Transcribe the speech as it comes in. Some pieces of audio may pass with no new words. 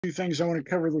Few things I want to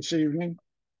cover this evening,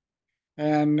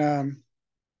 and I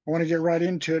want to get right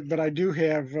into it. But I do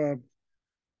have a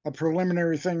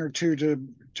preliminary thing or two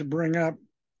to bring up.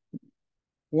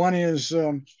 One is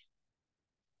uh,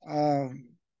 I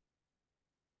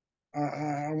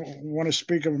want to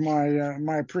speak of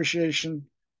my appreciation.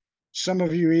 Some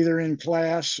of you, either in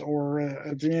class or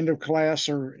at the end of class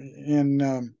or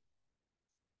in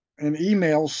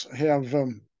emails, have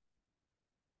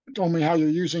told me how you're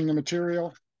using the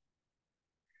material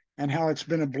and how it's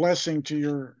been a blessing to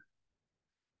your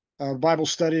Bible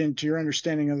study and to your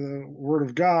understanding of the Word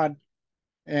of God.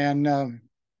 And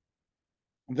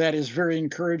that is very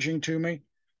encouraging to me.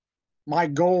 My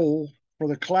goal for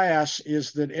the class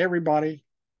is that everybody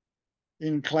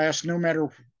in class, no matter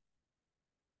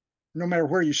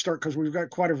where you start, because we've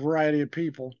got quite a variety of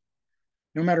people,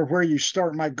 no matter where you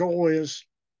start, my goal is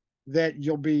that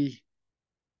you'll be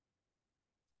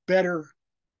better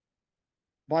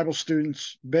Bible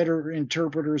students, better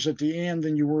interpreters at the end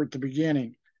than you were at the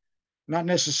beginning. Not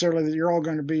necessarily that you're all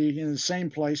going to be in the same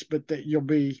place, but that you'll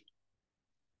be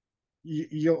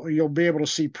able to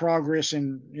see progress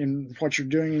in what you're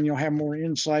doing, and you'll have more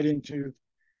insight into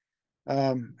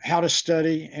how to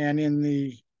study and in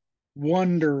the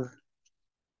wonder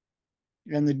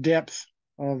and the depth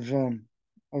of the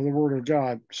Word of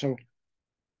God. So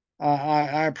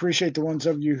I appreciate the ones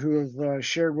of you who have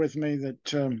shared with me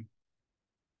that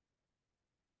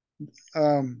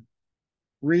um,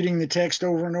 reading the text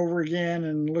over and over again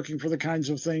and looking for the kinds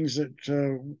of things that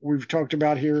we've talked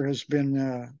about here has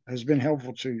been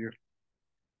helpful to you.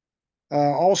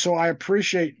 Also, I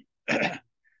appreciate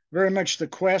very much the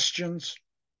questions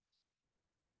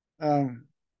and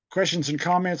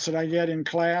comments that I get in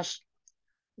class.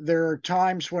 There are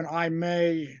times when um,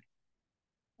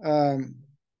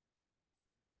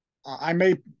 I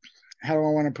may, how do I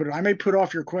want to put it? I may put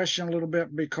off your question a little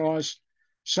bit because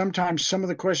sometimes some of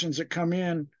the questions that come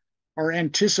in are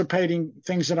anticipating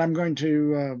things that I'm going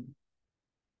to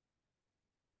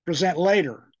present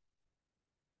later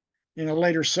in a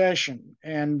later session.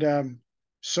 And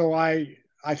so I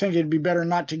think it'd be better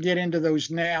not to get into those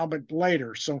now, but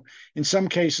later. So in some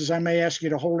cases, I may ask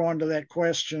you to hold on to that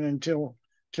question until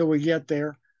we get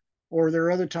there. Or there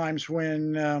are other times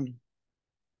when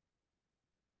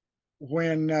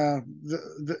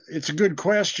it's a good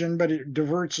question, but it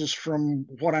diverts us from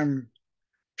what I'm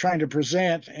trying to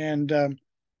present, and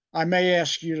I may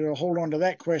ask you to hold on to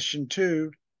that question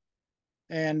too.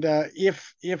 And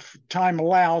if time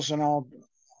allows, and I'll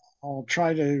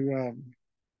try to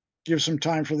give some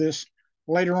time for this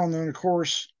later on in the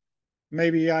course.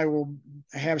 Maybe I will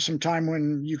have some time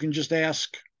when you can just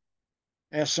ask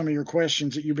some of your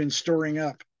questions that you've been storing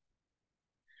up.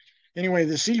 Anyway,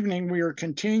 this evening we are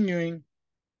continuing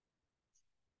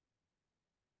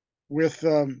with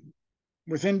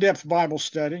in-depth Bible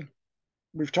study.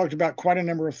 We've talked about quite a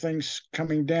number of things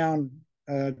coming down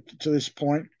to this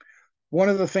point. One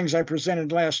of the things I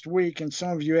presented last week, and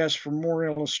some of you asked for more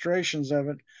illustrations of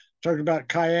it, talked about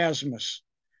chiasmus.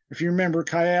 If you remember,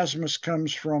 chiasmus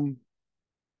comes from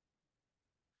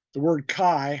the word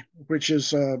chi, which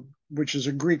is a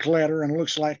Greek letter and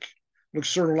looks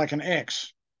sort of like an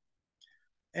X,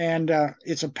 and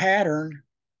it's a pattern,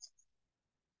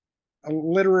 a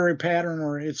literary pattern,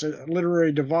 or it's a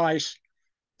literary device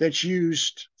that's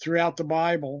used throughout the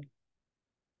Bible,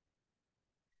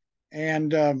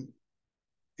 and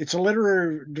it's a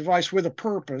literary device with a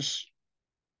purpose.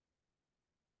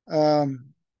 Not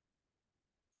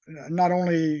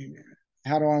only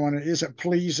is it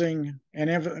pleasing,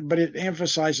 but it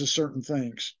emphasizes certain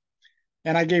things.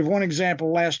 And I gave one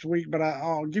example last week, but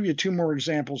I'll give you two more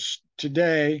examples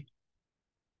today,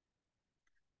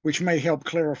 which may help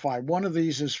clarify. One of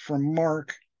these is from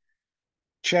Mark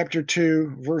chapter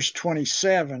 2, verse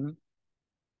 27.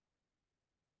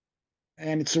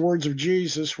 And it's the words of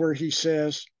Jesus where he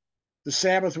says, "The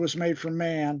Sabbath was made for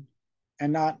man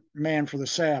and not man for the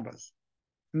Sabbath."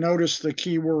 Notice the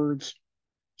key words,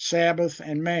 Sabbath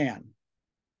and man.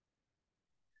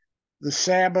 The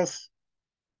Sabbath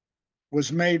was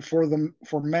made for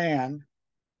man,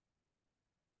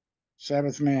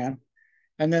 Sabbath man.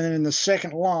 And then in the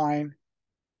second line,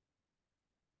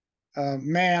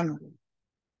 man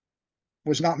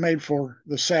was not made for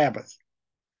the Sabbath.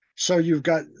 So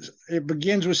it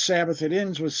begins with Sabbath, it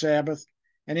ends with Sabbath,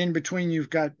 and in between you've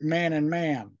got man and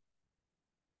man.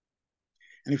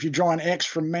 And if you draw an X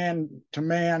from man to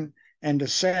man and to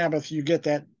Sabbath, you get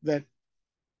that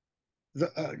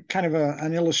kind of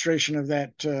an illustration of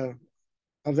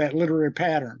that literary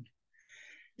pattern.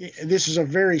 This is a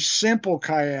very simple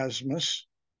chiasmus,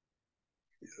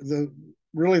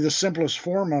 really the simplest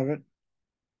form of it,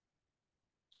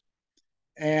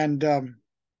 And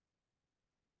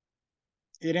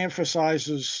it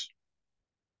emphasizes,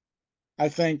 I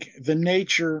think, the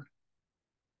nature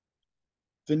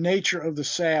of the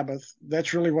Sabbath.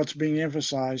 That's really what's being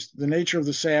emphasized, the nature of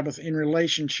the Sabbath in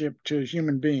relationship to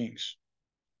human beings.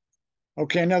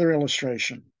 Okay, another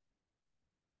illustration.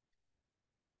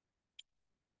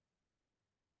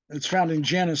 It's found in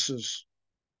Genesis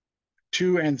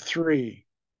 2 and 3.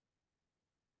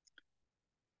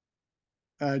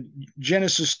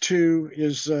 Genesis 2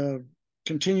 is a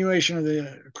continuation of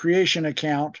the creation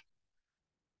account.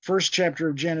 First chapter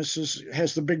of Genesis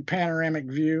has the big panoramic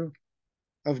view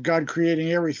of God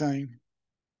creating everything.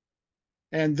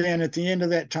 And then at the end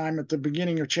of that time, at the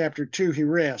beginning of chapter 2, he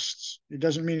rests. It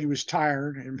doesn't mean he was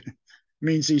tired. It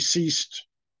means he ceased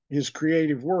his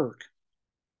creative work.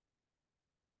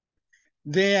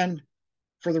 Then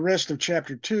for the rest of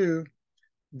chapter 2,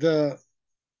 the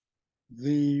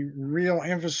real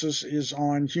emphasis is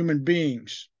on human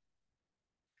beings.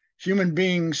 Human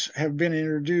beings have been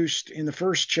introduced in the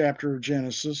first chapter of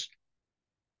Genesis,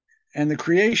 and the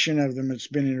creation of them has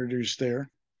been introduced there.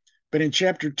 But in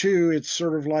chapter 2, it's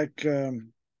sort of like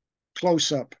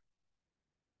close up.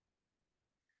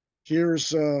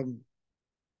 Here's a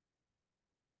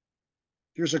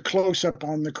close up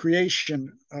on the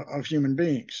creation of human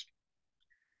beings,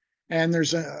 and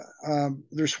there's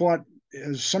what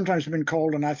has sometimes been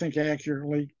called, and I think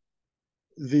accurately,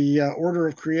 the order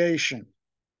of creation.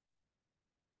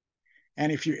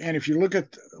 And if you look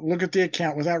at the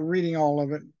account without reading all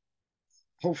of it,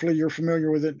 hopefully you're familiar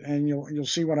with it, and you'll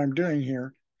see what I'm doing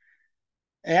here.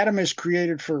 Adam is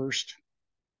created first,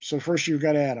 so first you've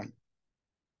got Adam.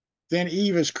 Then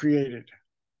Eve is created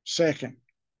second.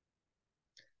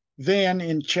 Then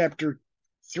in chapter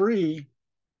 3,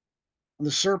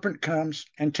 the serpent comes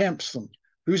and tempts them.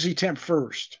 Who's he tempt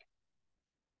first?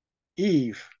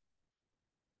 Eve.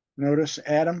 Notice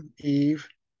Adam, Eve,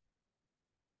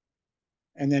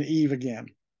 and then Eve again.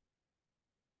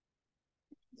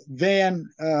 Then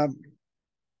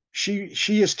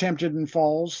she is tempted and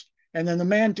falls, and then the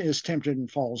man is tempted and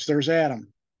falls. There's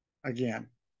Adam again.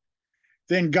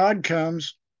 Then God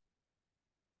comes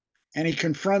and he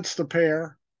confronts the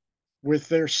pair with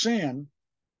their sin,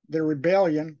 their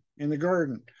rebellion in the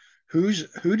garden. Who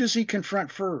does he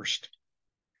confront first?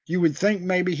 You would think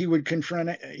maybe he would confront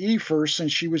Eve first,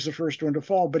 since she was the first one to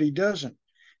fall, but he doesn't.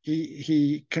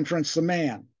 He confronts the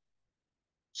man.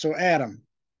 So Adam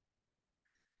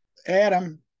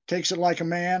takes it like a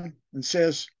man and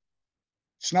says,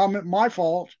 it's not my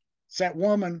fault. It's that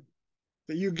woman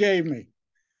that you gave me.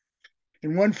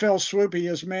 In one fell swoop, he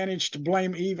has managed to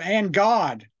blame Eve and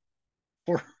God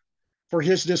for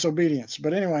his disobedience.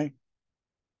 But anyway,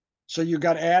 so you've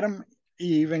got Adam,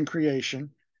 Eve in creation.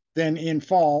 Then in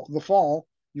the fall,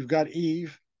 you've got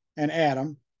Eve and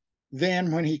Adam.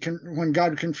 Then when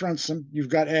God confronts them, you've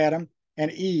got Adam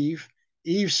and Eve.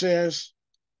 Eve says,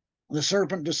 the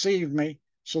serpent deceived me.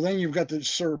 So then you've got the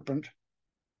serpent,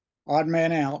 odd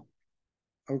man out.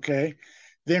 Okay.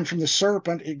 Then from the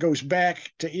serpent, it goes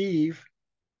back to Eve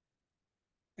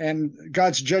and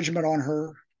God's judgment on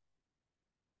her,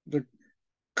 the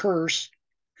curse.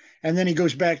 And then he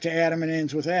goes back to Adam and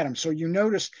ends with Adam. So you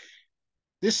notice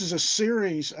this is a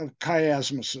series of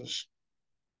chiasmuses.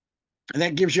 And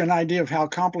that gives you an idea of how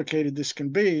complicated this can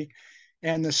be.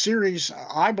 And the series,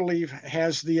 I believe,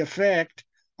 has the effect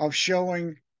of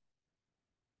showing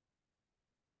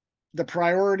the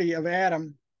priority of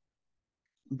Adam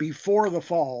before the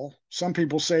fall. Some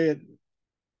people say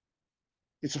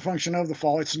it's a function of the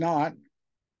fall. It's not.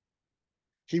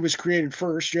 He was created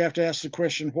first. You have to ask the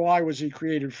question, why was he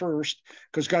created first?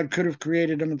 Because God could have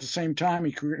created him at the same time.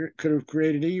 He could have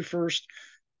created Eve first.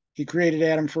 He created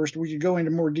Adam first. We could go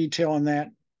into more detail on that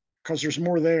because there's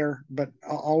more there, but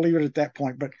I'll leave it at that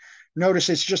point. But notice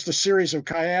it's just a series of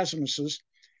chiasmuses.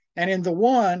 And in the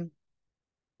one,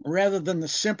 rather than the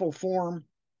simple form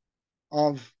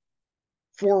of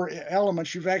 4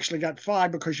 elements, you've actually got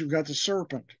 5 because you've got the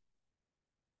serpent.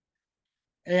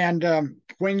 And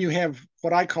when you have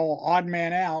what I call odd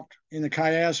man out in the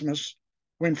chiasmus,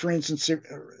 when, for instance,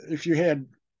 if you had,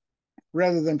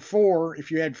 rather than 4,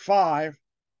 if you had 5,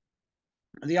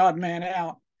 the odd man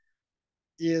out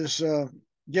is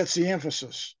gets the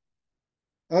emphasis.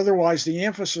 Otherwise, the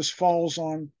emphasis falls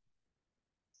on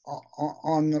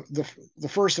the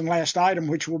first and last item,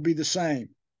 which will be the same.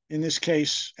 In this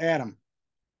case, Adam.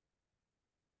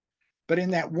 But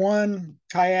in that one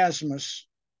chiasmus,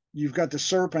 you've got the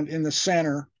serpent in the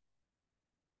center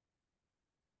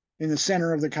of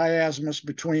the chiasmus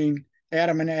between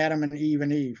Adam and Eve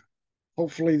and Eve.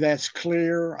 Hopefully that's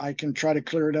clear. I can try to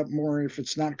clear it up more if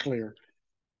it's not clear.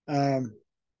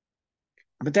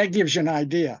 But that gives you an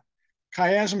idea.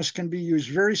 Chiasmus can be used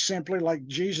very simply, like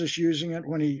Jesus using it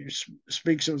when he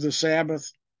speaks of the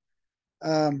Sabbath,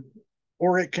 um,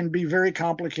 or it can be very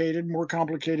complicated, more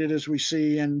complicated as we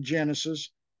see in Genesis,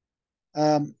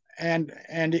 and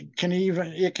it can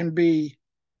be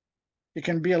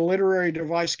a literary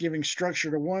device giving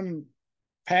structure to one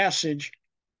passage,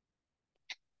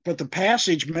 but the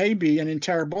passage may be an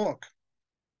entire book,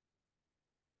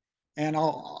 and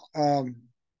I'll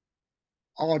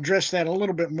address that a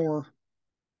little bit more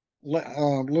a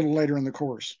little later in the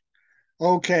course.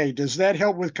 Okay, does that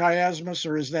help with chiasmus,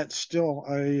 or is that still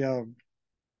a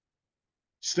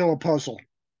puzzle?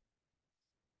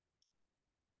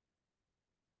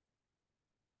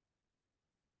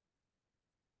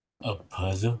 A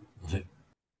puzzle?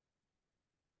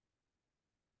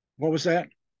 What was that?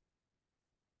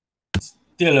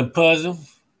 Still a puzzle?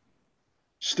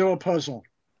 Still a puzzle.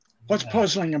 What's Yeah.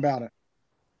 puzzling about it?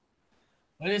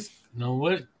 What is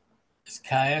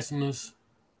chiasmus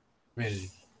really?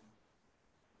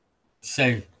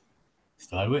 Say,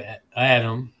 start with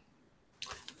Adam,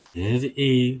 then to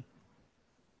Eve,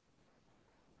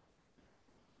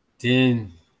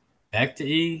 then back to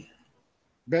Eve,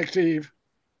 Back to Eve,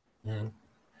 uh, then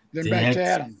then back to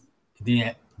have Adam.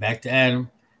 then back to Adam,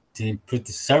 then put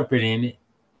the serpent in it,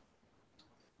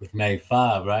 which made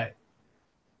five, right?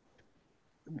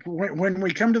 When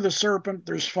we come to the serpent,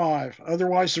 there's five.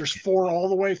 Otherwise, there's four all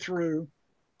the way through.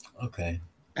 Okay.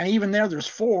 And even there's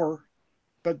four,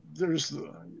 but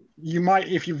you might,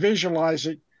 if you visualize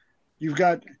it, you've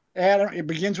got Adam, it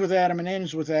begins with Adam and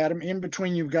ends with Adam. In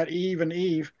between, you've got Eve and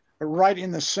Eve, but right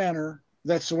in the center,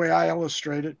 that's the way I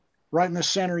illustrate it. Right in the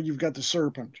center, you've got the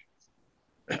serpent.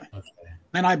 Okay.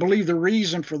 And I believe the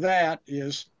reason for that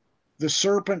is the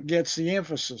serpent gets the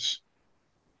emphasis.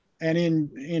 And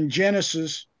in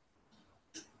Genesis,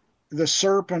 the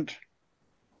serpent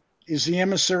is the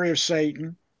emissary of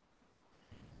Satan.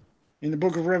 In the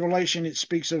book of Revelation, it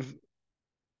speaks of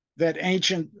that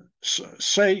ancient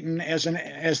Satan as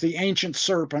the ancient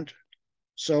serpent.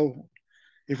 So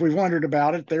if we wondered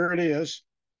about it, there it is.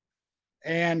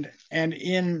 And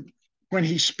in when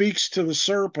he speaks to the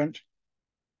serpent,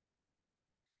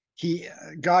 he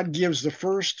God gives the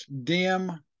first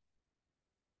dim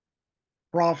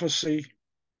prophecy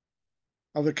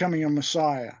of the coming of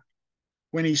Messiah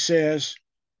when he says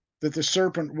that the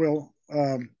serpent will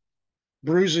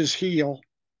bruise his heel,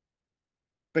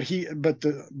 but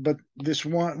this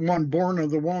one born of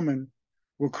the woman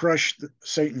will crush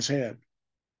Satan's head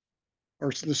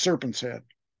or the serpent's head.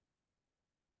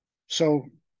 So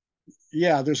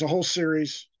yeah, there's a whole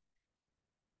series.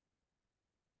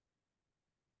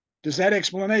 Does that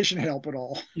explanation help at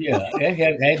all? Yeah,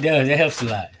 that does. That helps a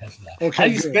lot. Helps a lot. How Okay,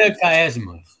 do you good. spell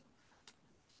chiasmus?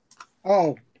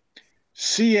 Oh,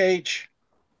 Chiasmus.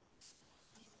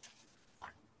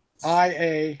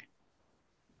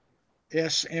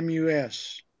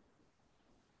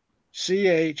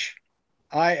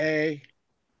 Chiasmus.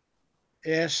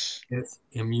 Yes.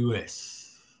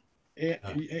 M-U-S. All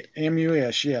right.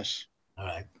 Yes. All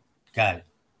right. Got it.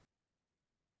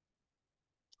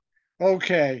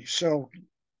 Okay, so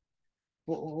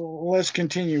let's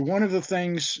continue. One of the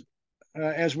things,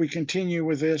 as we continue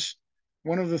with this,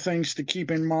 one of the things to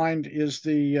keep in mind is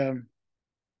the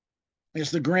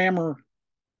grammar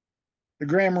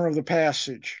of the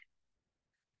passage.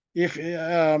 If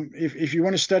you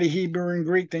want to study Hebrew and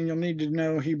Greek, then you'll need to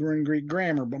know Hebrew and Greek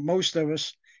grammar. But most of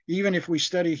us, even if we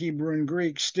study Hebrew and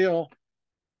Greek, still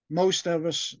most of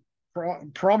us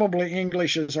probably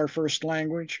English is our first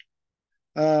language.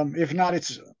 If not,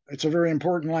 it's a very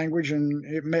important language, and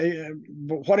it may.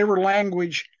 But whatever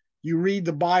language you read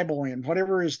the Bible in,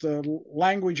 whatever is the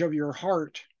language of your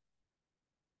heart,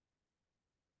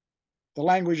 the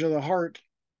language of the heart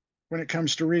when it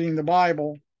comes to reading the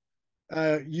Bible,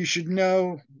 you should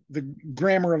know the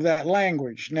grammar of that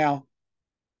language. Now,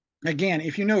 again,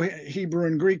 if you know Hebrew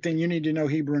and Greek, then you need to know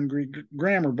Hebrew and Greek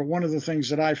grammar. But one of the things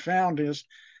that I found is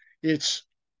it's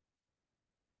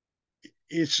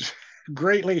it's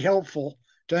greatly helpful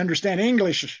to understand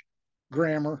English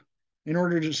grammar in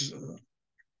order to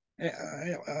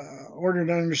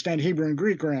understand Hebrew and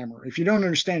Greek grammar. If you don't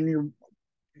understand your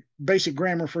basic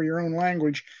grammar for your own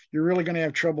language, you're really going to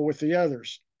have trouble with the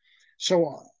others.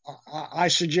 So I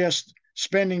suggest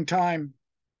spending time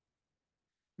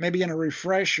maybe in a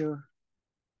refresher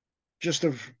just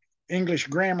of English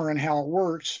grammar and how it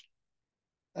works.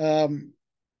 Um,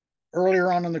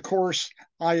 Earlier on in the course,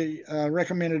 I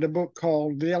recommended a book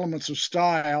called The Elements of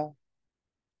Style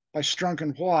by Strunk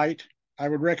and White. I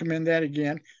would recommend that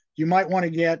again. You might want to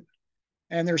get,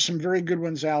 and there's some very good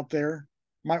ones out there,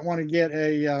 might want to get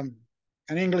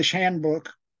an English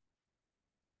handbook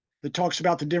that talks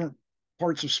about the different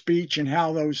parts of speech and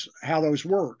how those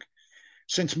work.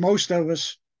 Since most of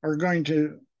us are going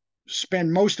to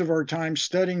spend most of our time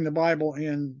studying the Bible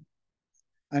in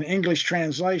an English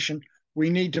translation, we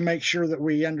need to make sure that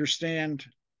we understand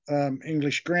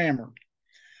English grammar.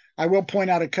 I will point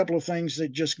out a couple of things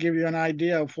that just give you an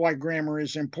idea of why grammar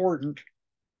is important.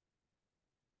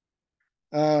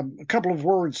 A couple of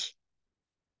words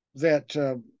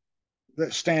that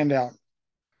stand out.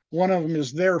 One of them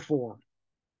is therefore.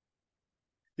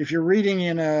 If you're reading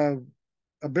in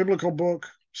a biblical book,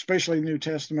 especially the New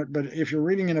Testament, but if you're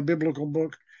reading in a biblical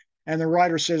book and the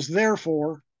writer says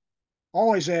therefore,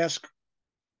 always ask,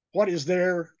 what is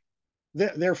there,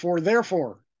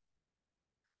 therefore?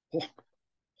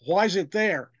 Why is it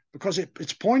there? Because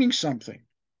it's pointing something.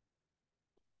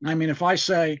 I mean, if I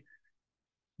say,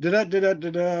 da da da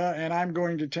da da, and I'm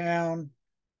going to town,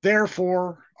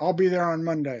 therefore I'll be there on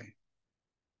Monday.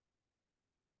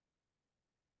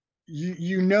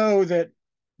 You know that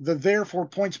the therefore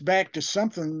points back to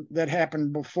something that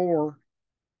happened before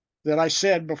that I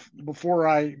said before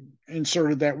I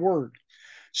inserted that word.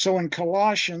 So in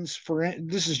Colossians,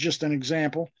 this is just an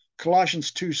example,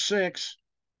 Colossians 2:6,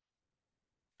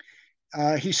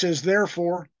 he says,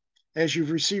 therefore, as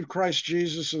you've received Christ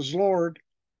Jesus as Lord,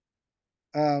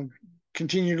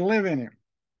 continue to live in him.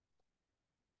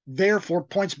 Therefore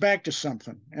points back to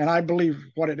something. And I believe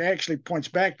what it actually points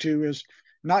back to is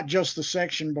not just the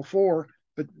section before,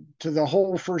 but to the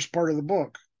whole first part of the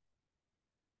book.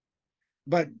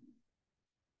 But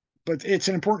it's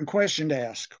an important question to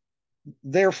ask.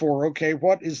 Therefore, okay,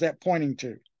 what is that pointing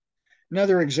to?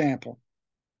 Another example,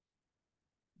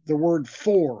 the word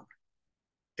for,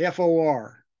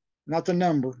 F-O-R, not the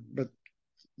number, but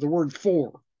the word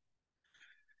for.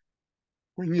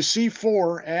 When you see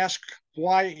for, ask,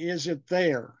 why is it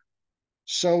there?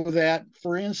 So that,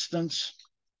 for instance,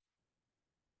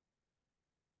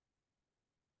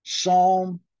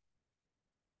 Psalm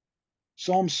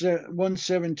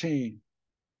 117.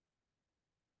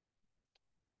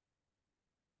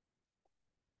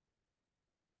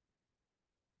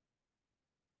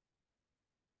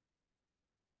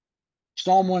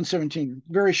 Psalm 117,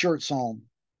 very short psalm.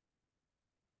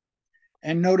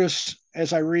 And notice,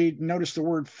 as I read, notice the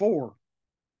word for.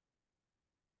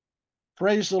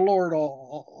 Praise the Lord,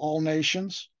 all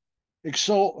nations.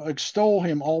 Extol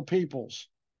him, all peoples.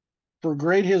 For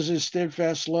great is his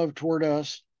steadfast love toward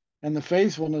us, and the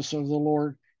faithfulness of the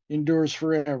Lord endures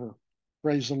forever.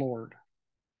 Praise the Lord.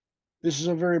 This is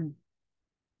a very,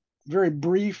 very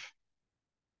brief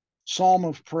psalm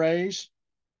of praise.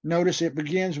 Notice it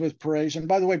begins with praise. And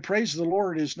by the way, praise the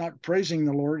Lord is not praising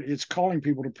the Lord, it's calling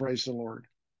people to praise the Lord.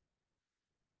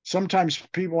 Sometimes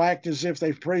people act as if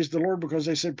they've praised the Lord because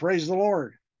they said, praise the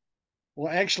Lord.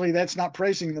 Well, actually, that's not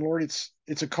praising the Lord.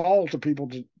 It's a call to people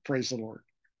to praise the Lord.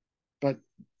 But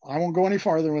I won't go any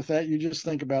farther with that. You just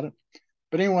think about it.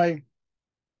 But anyway,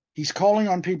 he's calling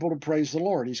on people to praise the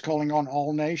Lord. He's calling on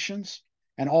all nations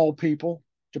and all people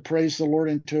to praise the Lord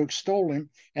and to extol him.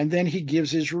 And then he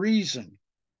gives his reason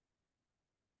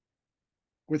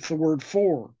with the word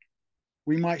for.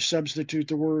 We might substitute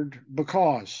the word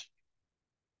because.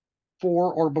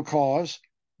 For or because,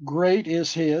 great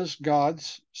is his,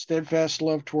 God's, steadfast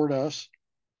love toward us,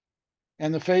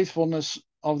 and the faithfulness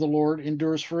of the Lord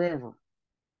endures forever.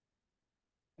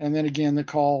 And then again, the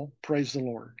call, praise the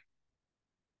Lord.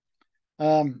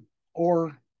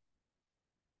 Or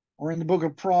in the book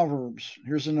of Proverbs,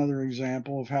 here's another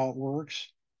example of how it works.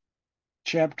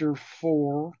 Chapter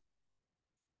 4.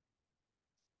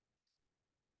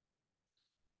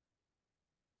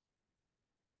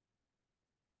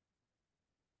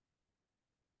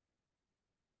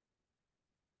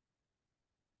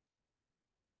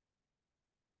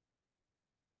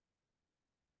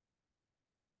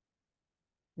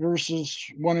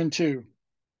 Verses 1 and 2.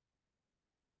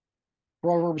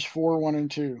 Proverbs 4, 1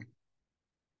 and 2.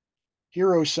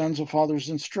 Hear, O sons, a father's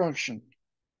instruction,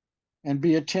 and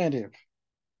be attentive,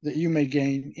 that you may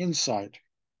gain insight.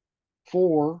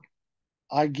 For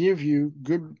I give you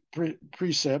good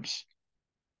precepts.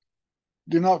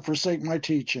 Do not forsake my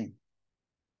teaching.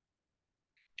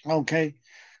 Okay.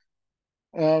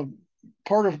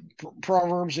 Part of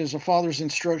Proverbs is a father's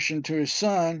instruction to his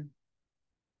son.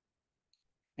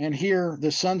 And here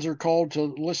the sons are called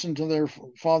to listen to their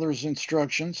father's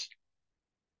instructions,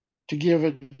 to give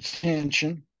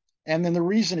attention. And then the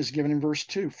reason is given in verse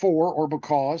 2, for or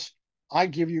because I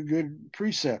give you good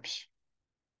precepts.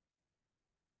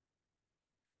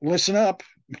 Listen up,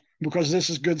 because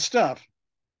this is good stuff.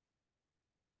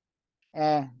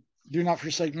 Do not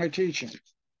forsake my teaching.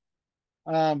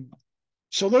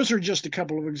 So those are just a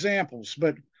couple of examples,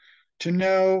 but to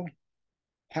know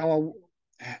how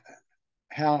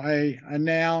a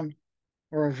noun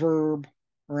or a verb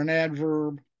or an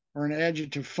adverb or an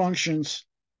adjective functions,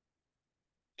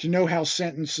 to know how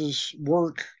sentences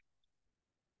work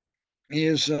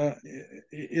is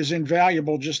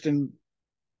invaluable just in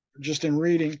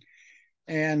reading.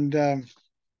 And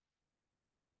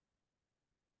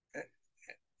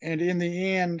in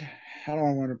the end, how do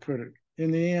I want to put it?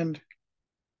 In the end,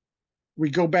 we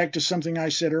go back to something I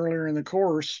said earlier in the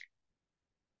course.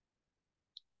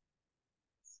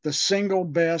 The single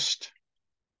best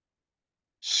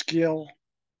skill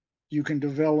you can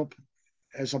develop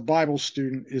as a Bible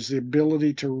student is the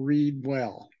ability to read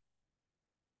well.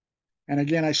 And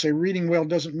again, I say reading well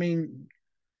doesn't mean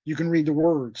you can read the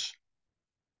words.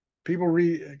 People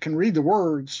can read the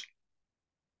words,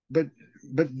 but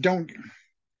don't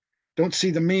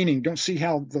see the meaning. Don't see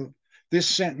how this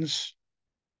sentence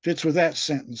fits with that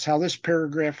sentence, how this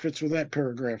paragraph fits with that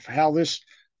paragraph, how this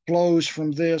flows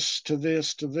from this to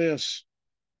this to this.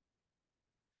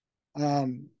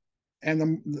 And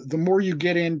the more you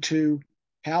get into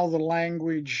how the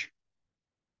language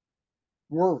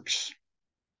works,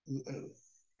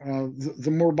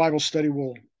 the more Bible study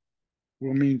will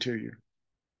mean to you.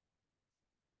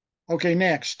 Okay,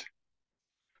 next.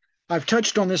 I've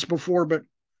touched on this before, but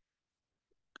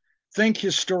think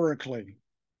historically.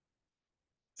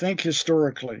 Think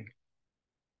historically.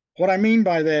 What I mean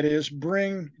by that is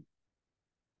bring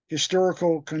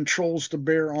historical controls to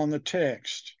bear on the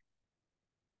text.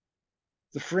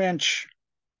 The French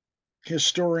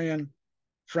historian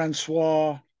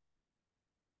Francois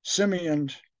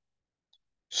Simeon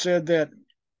said that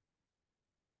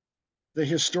the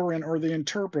historian, or the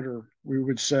interpreter, we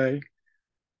would say,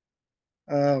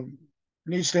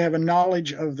 needs to have a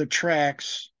knowledge of the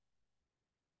tracks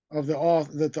of the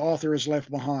author that the author has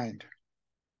left behind.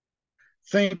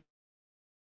 Think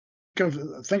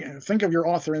of your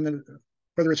author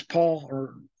whether it's Paul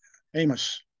or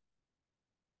Amos,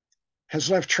 has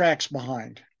left tracks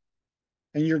behind,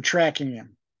 and you're tracking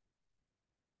him.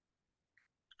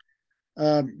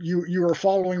 You are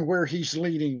following where he's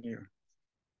leading you.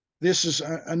 This is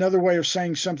another way of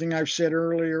saying something I've said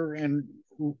earlier and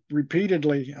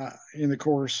repeatedly in the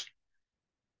course,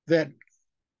 that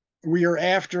we are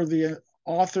after the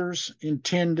author's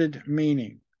intended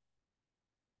meaning.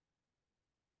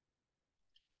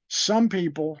 Some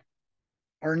people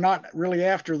are not really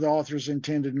after the author's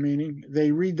intended meaning.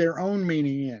 They read their own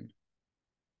meaning in.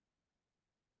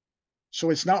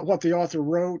 So it's not what the author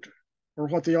wrote or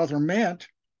what the author meant,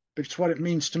 but it's what it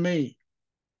means to me.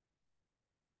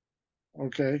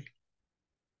 Okay.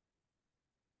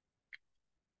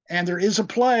 And there is a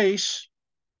place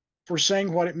for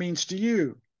saying what it means to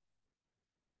you.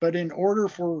 But in order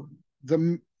for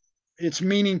its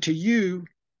meaning to you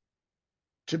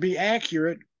to be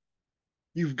accurate,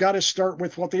 you've got to start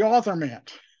with what the author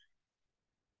meant.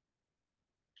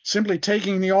 Simply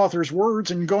taking the author's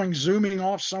words and zooming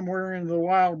off somewhere in the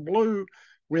wild blue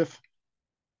with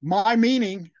my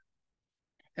meaning,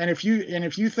 and if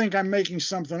you think I'm making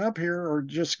something up here or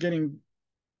just getting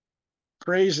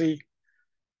crazy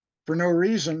for no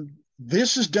reason,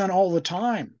 this is done all the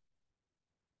time.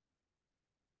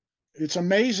 It's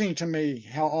amazing to me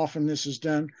how often this is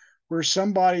done, where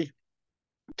somebody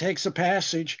takes a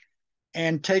passage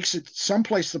and takes it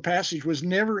someplace the passage was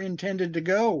never intended to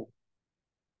go.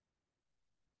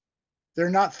 They're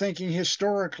not thinking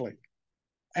historically.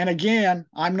 And again,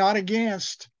 I'm not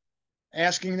against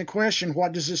asking the question,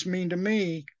 what does this mean to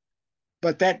me?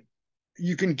 But that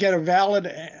you can get a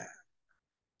valid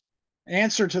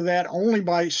answer to that only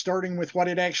by starting with what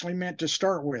it actually meant to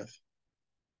start with.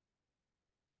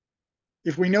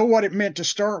 If we know what it meant to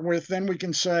start with, then we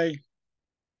can say,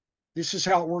 this is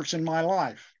how it works in my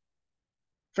life.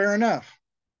 Fair enough.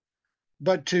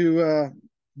 But to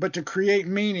create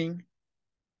meaning,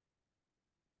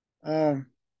 I'll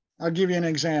give you an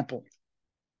example.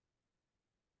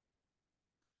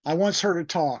 I once heard a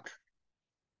talk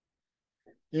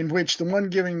in which the one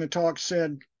giving the talk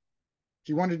said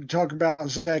he wanted to talk about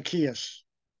Zacchaeus.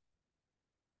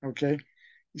 Okay.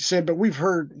 He said, but we've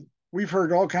heard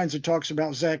all kinds of talks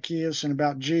about Zacchaeus and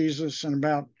about Jesus and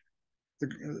about the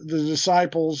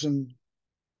disciples. And he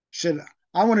said,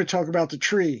 I want to talk about the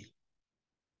tree.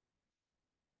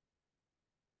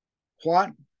 What?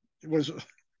 It was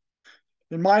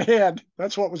in my head.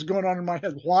 That's what was going on in my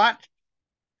head. What?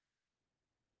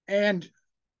 And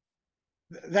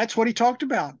that's what he talked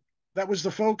about. That was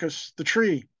the focus, the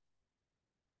tree.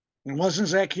 It wasn't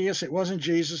Zacchaeus, it wasn't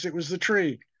Jesus, it was the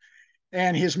tree.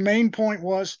 And his main point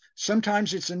was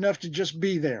sometimes it's enough to just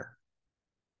be there.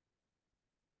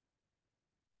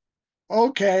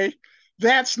 Okay,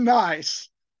 that's nice.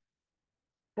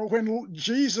 But when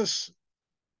Jesus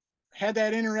had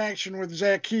that interaction with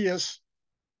Zacchaeus,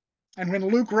 and when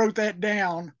Luke wrote that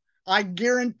down, I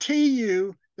guarantee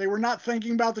you they were not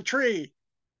thinking about the tree.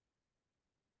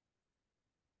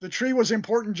 The tree was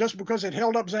important just because it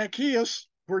held up Zacchaeus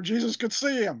where Jesus could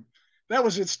see him. That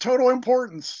was its total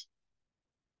importance.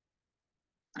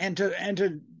 And to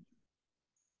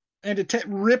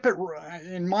rip it,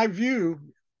 in my view,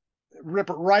 rip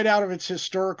it right out of its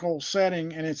historical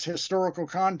setting and its historical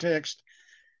context,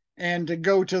 and to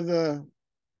go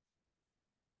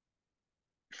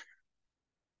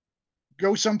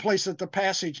someplace that the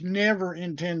passage never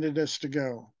intended us to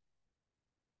go.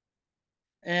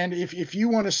 And if you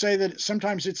want to say that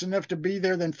sometimes it's enough to be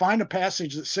there, then find a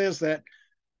passage that says that.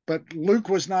 But Luke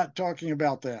was not talking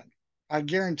about that. I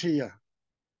guarantee you.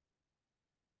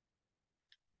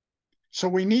 So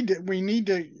we need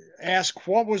to ask,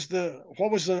 what was the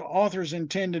author's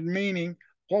intended meaning?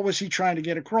 What was he trying to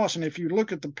get across? And if you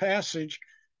look at the passage,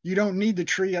 you don't need the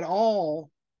tree at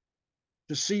all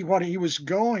to see what he was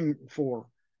going for.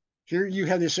 Here you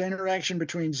have this interaction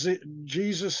between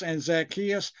Jesus and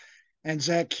Zacchaeus's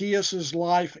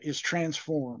life is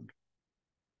transformed.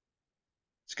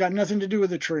 It's got nothing to do with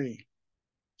the tree.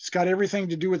 It's got everything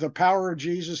to do with the power of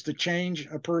Jesus to change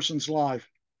a person's life.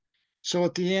 So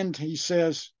at the end, he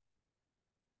says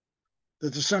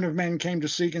that the Son of Man came to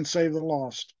seek and save the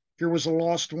lost. Here was a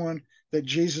lost one that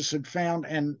Jesus had found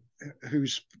and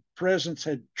whose presence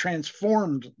had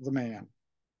transformed the man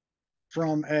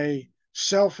from a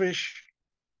selfish,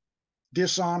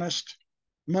 dishonest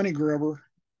money grubber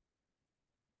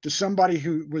to somebody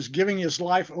who was giving his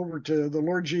life over to the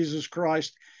Lord Jesus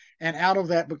Christ, and out of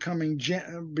that becoming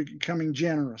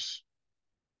generous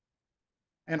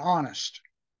and honest.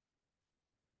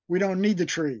 We don't need the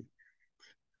tree.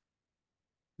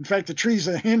 In fact, the tree's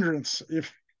a hindrance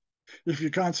if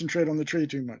you concentrate on the tree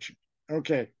too much.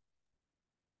 Okay.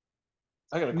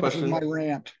 I got a Enough of question. my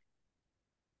rant.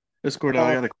 Miss Cordell,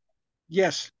 I got a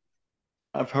Yes.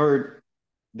 I've heard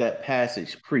that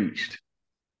passage preached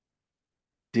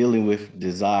dealing with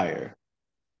desire,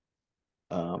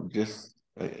 just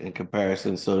in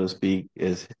comparison, so to speak,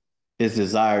 is his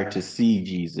desire to see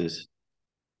Jesus,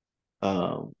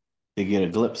 to get a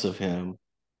glimpse of him,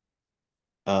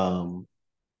 um,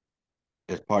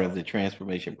 as part of the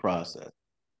transformation process.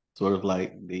 Sort of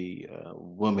like the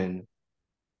woman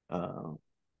who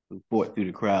fought through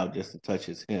the crowd just to touch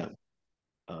his hem,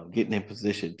 getting in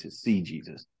position to see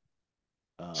Jesus.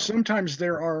 Sometimes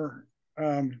there are,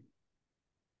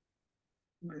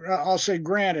 I'll say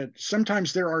granted,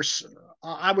 sometimes there are,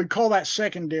 I would call that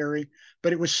secondary,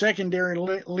 but it was secondary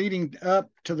leading up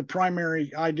to the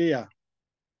primary idea.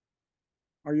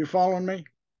 Are you following me?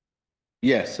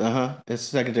 Yes, it's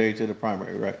secondary to the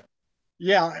primary, right?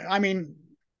 Yeah, I mean,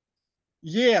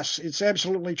 yes, it's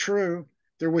absolutely true.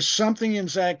 There was something in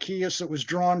Zacchaeus that was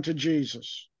drawn to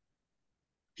Jesus.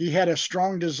 He had a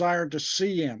strong desire to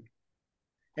see him.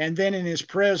 And then in his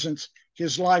presence,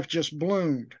 his life just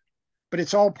bloomed. But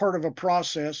it's all part of a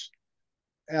process,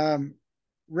 um,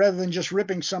 rather than just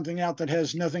ripping something out that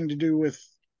has nothing to do with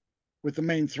the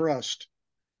main thrust.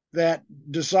 That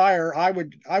desire, I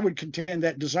would contend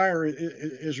that desire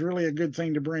is really a good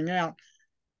thing to bring out.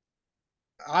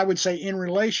 I would say in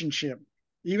relationship,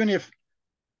 even if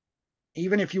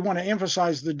you want to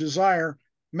emphasize the desire,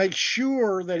 make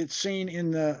sure that it's seen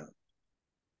in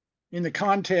the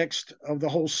context of the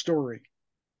whole story.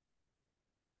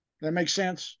 That makes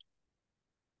sense?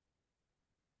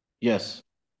 Yes.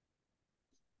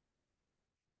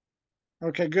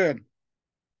 Okay, good.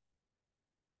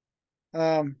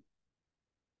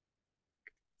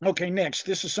 Okay, next.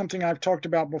 This is something I've talked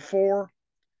about before,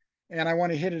 and I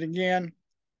want to hit it again.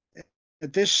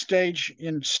 At this stage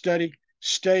in study,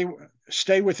 stay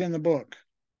within the book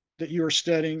that you are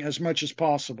studying as much as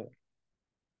possible.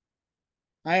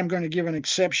 I am going to give an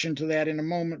exception to that in a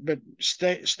moment, but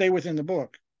stay within the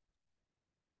book.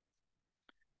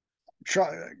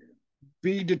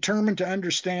 Be determined to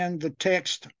understand the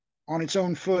text on its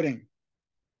own footing.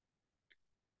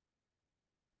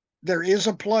 There is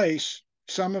a place,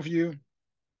 some of you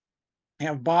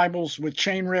have Bibles with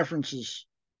chain references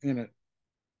in it.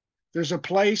 There's a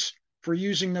place for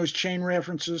using those chain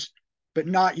references, but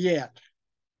not yet.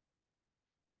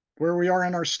 Where we are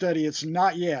in our study, it's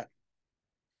not yet.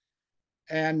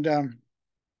 And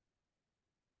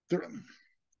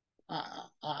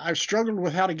I've struggled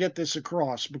with how to get this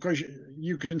across, because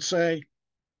you can say,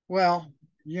 well,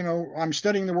 I'm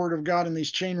studying the Word of God and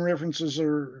these chain references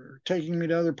are taking me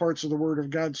to other parts of the Word of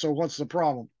God, so what's the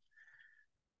problem?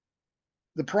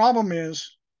 The problem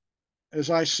is as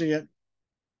I see it,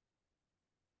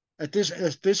 at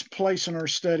this place in our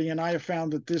study, and I have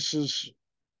found that this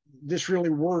really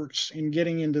works in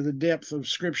getting into the depth of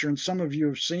Scripture. And some of you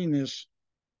have seen this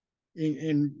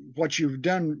in what you've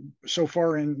done so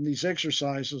far in these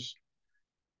exercises.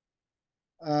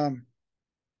 At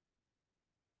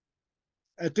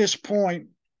this point,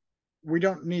 we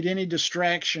don't need any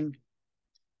distraction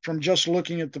from just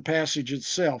looking at the passage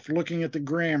itself, looking at the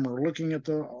grammar, looking at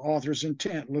the author's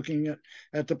intent, looking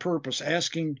at the purpose,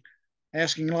 asking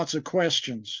lots of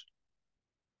questions.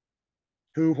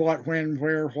 Who, what, when,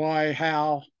 where, why,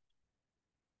 how,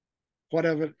 what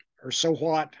of it, or so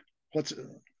what? What's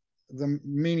the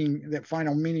meaning, that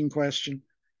final meaning question?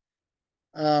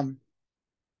 And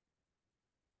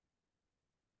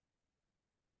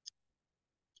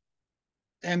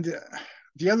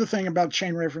the other thing about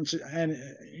chain reference, and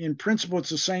in principle, it's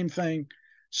the same thing.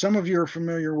 Some of you are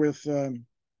familiar with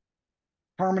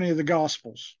harmony of the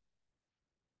Gospels.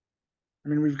 I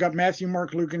mean, we've got Matthew,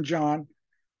 Mark, Luke, and John.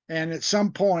 And at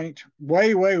some point,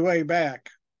 way, way, way back,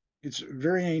 it's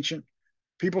very ancient,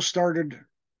 people started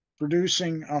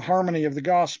producing a harmony of the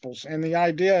Gospels. And the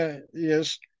idea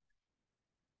is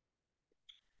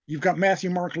you've got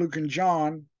Matthew, Mark, Luke, and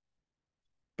John.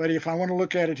 But if I want to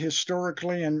look at it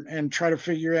historically and try to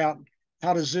figure out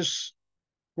how does this,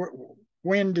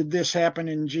 when did this happen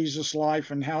in Jesus'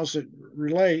 life and how's it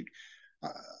relate,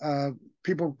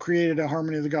 people created a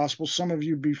harmony of the Gospels. Some of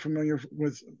you be familiar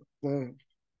with the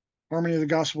Harmony of the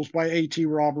Gospels by A.T.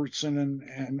 Robertson,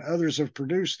 and others have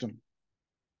produced them.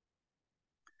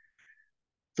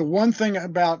 The one thing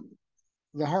about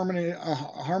the harmony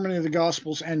of the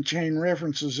Gospels and chain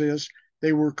references is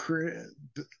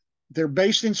they're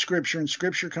based in Scripture, and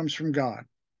Scripture comes from God.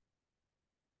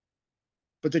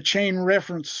 But the chain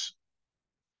reference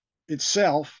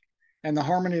itself and the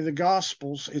harmony of the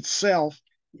Gospels itself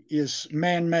is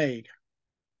man-made.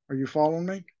 Are you following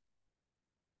me?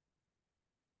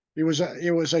 It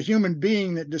was a human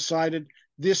being that decided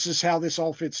this is how this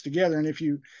all fits together. And if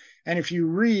you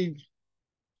read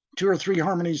 2 or 3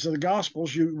 harmonies of the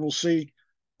Gospels, you will see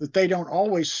that they don't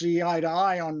always see eye to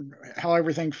eye on how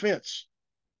everything fits.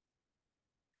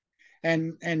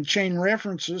 And chain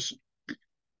references,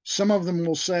 some of them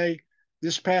will say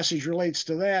this passage relates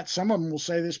to that. Some of them will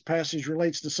say this passage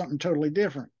relates to something totally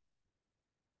different.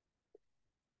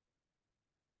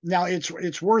 Now,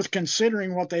 it's worth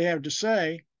considering what they have to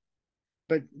say.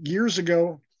 But years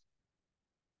ago,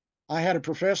 I had a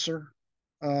professor.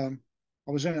 I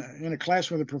was in a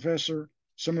class with a professor.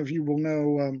 Some of you will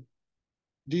know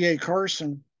D.A.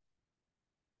 Carson.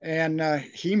 And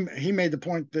he made the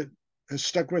point that has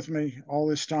stuck with me all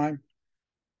this time.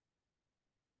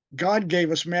 God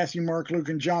gave us Matthew, Mark, Luke,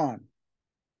 and John.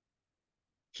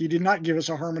 He did not give us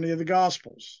a harmony of the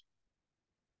Gospels.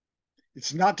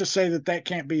 It's not to say that that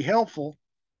can't be helpful,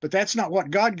 but that's not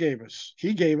what God gave us.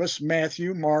 He gave us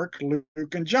Matthew, Mark,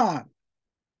 Luke, and John.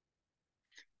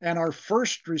 And our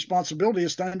first responsibility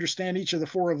is to understand each of the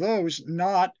 4 of those,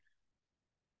 not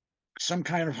some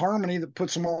kind of harmony that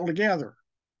puts them all together.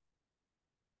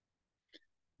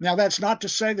 Now, that's not to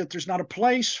say that there's not a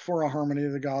place for a harmony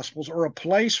of the Gospels or a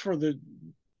place for the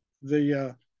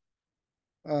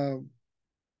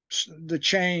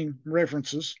chain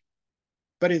references,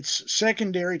 but it's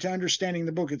secondary to understanding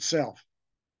the book itself.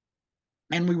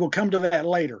 And we will come to that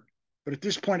later. But at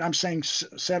this point, I'm saying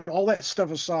set all that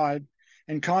stuff aside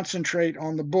and concentrate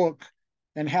on the book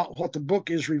and what the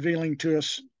book is revealing to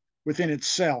us within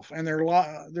itself. And there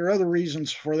are other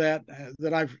reasons for that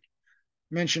that I've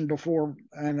mentioned before,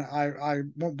 and I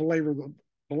won't belabor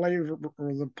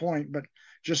the point, but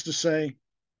just to say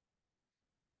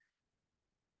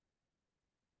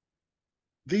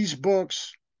these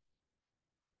books,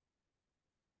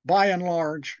 by and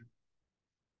large,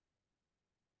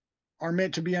 are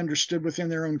meant to be understood within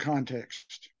their own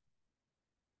context.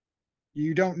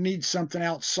 You don't need something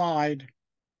outside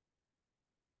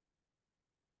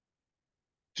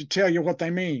to tell you what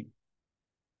they mean.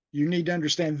 You need to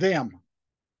understand them.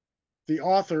 The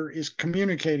author is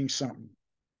communicating something.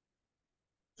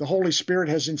 The Holy Spirit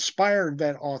has inspired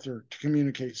that author to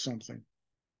communicate something.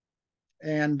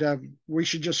 And we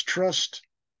should just trust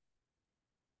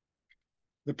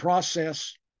the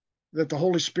process that the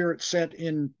Holy Spirit set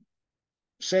in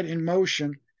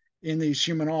motion in these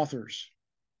human authors.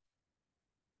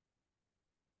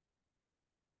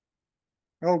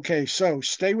 Okay, so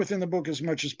stay within the book as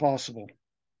much as possible.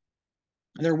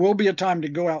 There will be a time to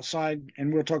go outside,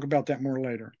 and we'll talk about that more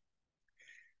later.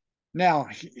 Now,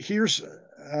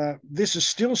 this is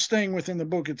still staying within the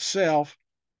book itself,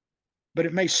 but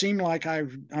it may seem like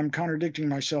I'm contradicting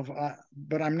myself,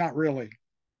 but I'm not really.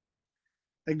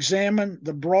 examine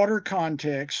the broader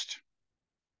context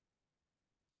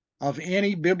of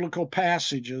any biblical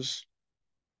passages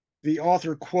the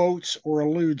author quotes or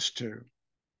alludes to.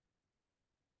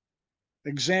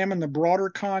 Examine the broader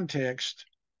context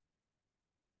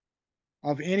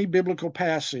of any biblical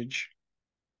passage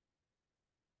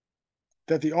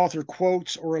that the author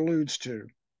quotes or alludes to.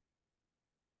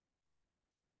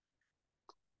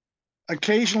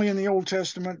 Occasionally in the Old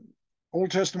Testament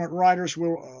writers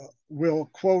will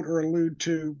quote or allude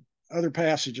to other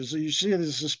passages. You see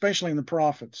this especially in the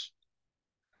prophets.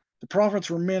 The prophets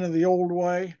were men of the old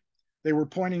way. They were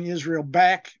pointing Israel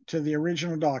back to the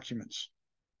original documents,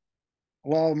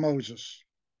 law of Moses.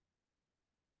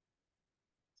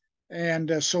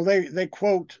 And so they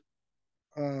quote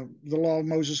the law of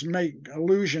Moses, make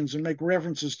allusions and make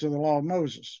references to the law of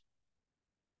Moses.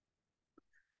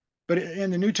 But in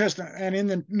the New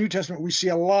Testament, we see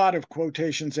a lot of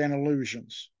quotations and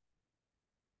allusions.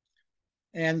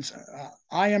 And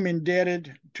I am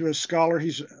indebted to a scholar.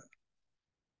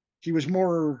 He was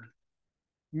more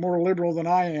liberal than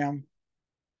I am,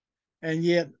 and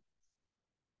yet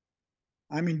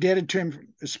I'm indebted to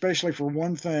him especially for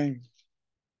one thing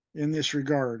in this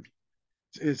regard.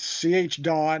 It's C.H.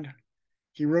 Dodd.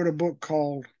 He wrote a book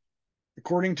called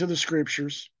According to the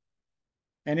Scriptures,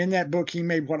 and in that book he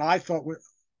made what I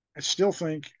still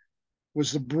think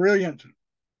was the brilliant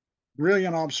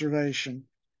observation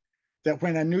that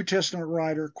when a New Testament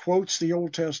writer quotes the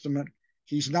Old Testament,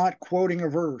 he's not quoting a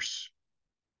verse,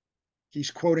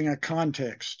 he's quoting a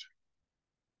context.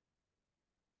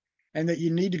 And that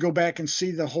you need to go back and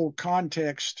see the whole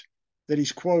context that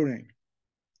he's quoting.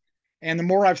 And the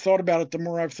more I've thought about it, the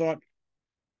more I've thought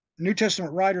New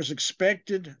Testament writers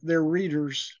expected their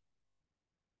readers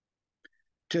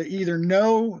to either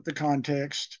know the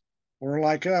context or,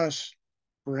 like us,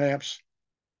 perhaps,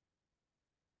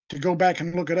 to go back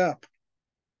and look it up.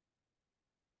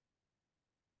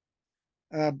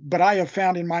 But I have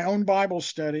found in my own Bible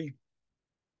study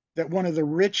that one of the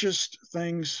richest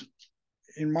things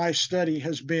in my study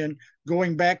has been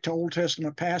going back to Old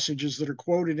Testament passages that are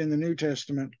quoted in the New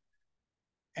Testament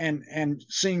and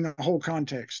seeing the whole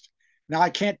context. Now, I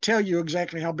can't tell you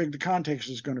exactly how big the context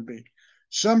is going to be.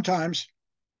 Sometimes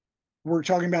we're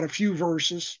talking about a few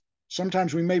verses.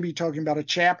 Sometimes we may be talking about a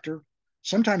chapter.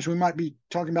 Sometimes we might be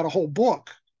talking about a whole book.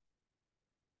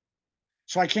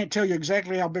 So I can't tell you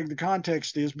exactly how big the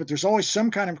context is, but there's always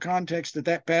some kind of context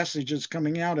that passage is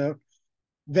coming out of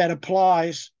that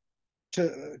applies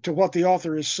to what the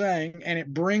author is saying, and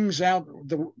it brings out,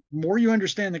 the more you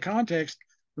understand the context,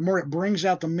 the more it brings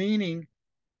out the meaning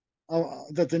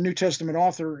that the New Testament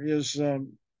author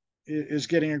is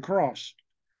getting across.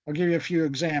 I'll give you a few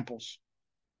examples.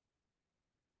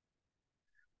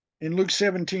 In Luke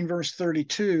 17, verse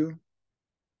 32,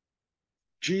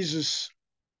 Jesus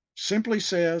simply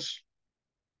says,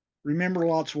 remember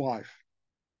Lot's wife.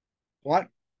 What?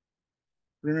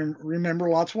 Remember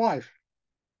Lot's wife.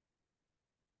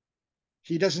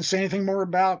 He doesn't say anything more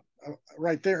about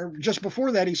right there. Just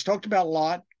before that, he's talked about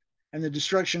Lot and the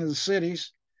destruction of the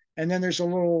cities, and then there's a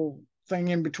little thing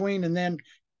in between, and then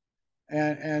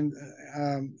then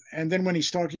when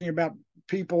he's talking about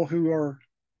people who are,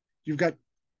 you've got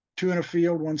two in a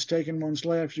field, one's taken, one's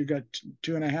left. You've got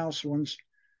two in a house, one's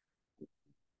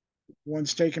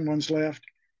taken, one's left,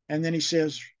 and then he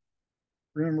says,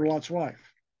 remember Lot's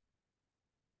wife.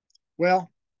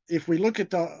 Well, if we look at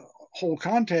the whole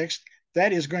context,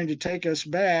 that is going to take us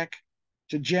back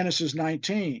to Genesis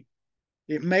 19.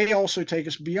 It may also take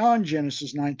us beyond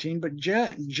Genesis 19, but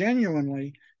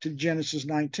genuinely to Genesis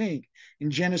 19. In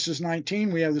Genesis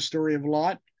 19, we have the story of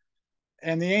Lot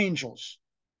and the angels.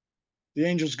 The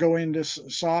angels go into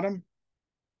Sodom,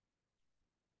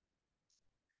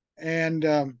 and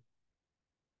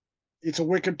it's a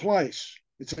wicked place.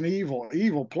 It's an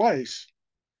evil place.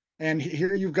 And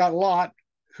here you've got Lot,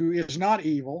 who is not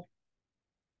evil.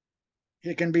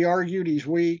 It can be argued he's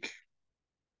weak,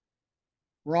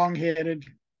 wrong-headed,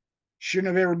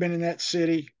 shouldn't have ever been in that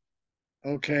city.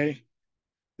 Okay.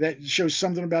 That shows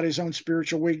something about his own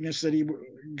spiritual weakness that he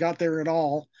got there at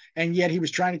all. And yet he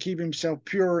was trying to keep himself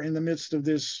pure in the midst of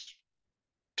this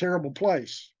terrible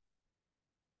place.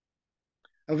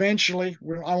 Eventually,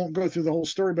 I won't go through the whole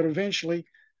story, but eventually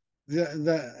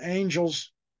the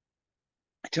angels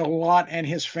tell Lot and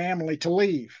his family to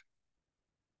leave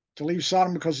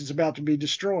Sodom because it's about to be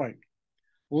destroyed.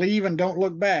 Leave and don't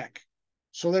look back.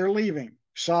 So they're leaving.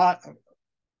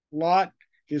 Lot,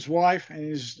 his wife, and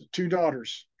his two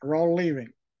daughters are all leaving.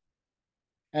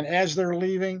 And as they're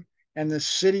leaving and the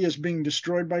city is being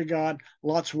destroyed by God,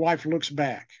 Lot's wife looks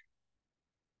back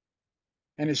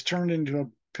and is turned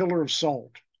into pillar of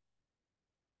salt.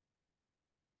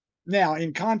 Now,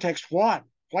 in context,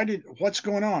 what's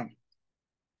going on?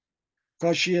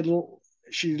 Because she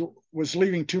was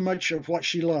leaving too much of what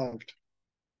she loved.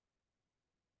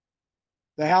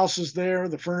 The house is there,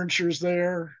 the furniture is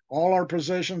there, all our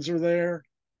possessions are there.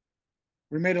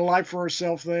 We made a life for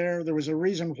ourselves there. There was a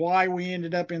reason why we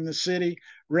ended up in the city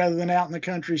rather than out in the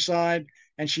countryside.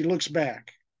 And she looks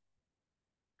back.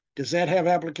 Does that have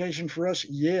application for us?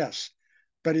 Yes.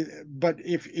 But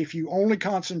if you only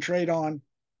concentrate on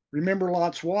remember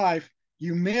Lot's wife,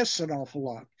 you miss an awful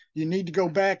lot. You need to go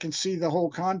back and see the whole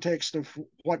context of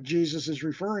what Jesus is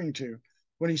referring to.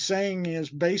 What he's saying is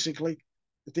basically,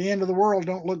 at the end of the world,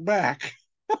 don't look back.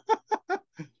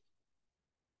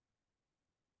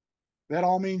 That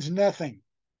all means nothing.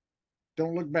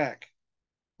 Don't look back.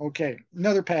 Okay,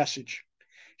 another passage.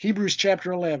 Hebrews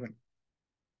chapter 11.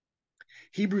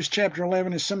 Hebrews chapter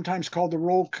 11 is sometimes called the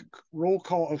roll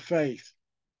call of faith.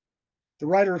 The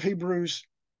writer of Hebrews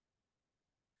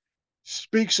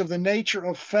speaks of the nature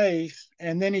of faith,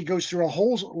 and then he goes through a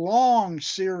whole long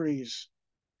series,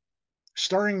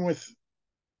 starting with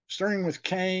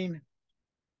Cain,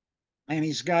 and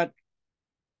he's got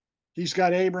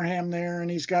Abraham there, and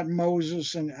he's got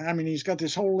Moses, and I mean he's got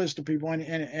this whole list of people,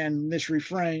 and this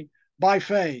refrain, by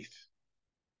faith,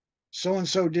 so and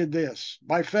so did this.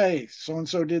 By faith, so and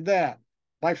so did that.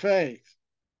 By faith,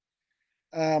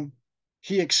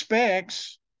 he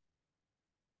expects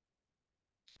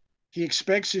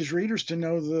his readers to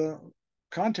know the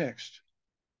context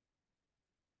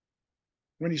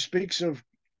when he speaks of.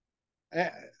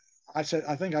 I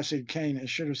think I said Cain. I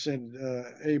should have said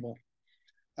Abel.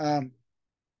 When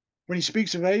he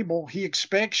speaks of Abel, he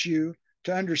expects you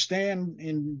to understand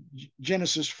in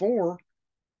Genesis 4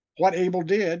 what Abel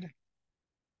did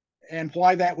and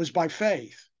why that was by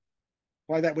faith,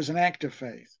 why that was an act of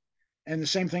faith. And the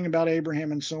same thing about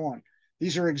Abraham and so on.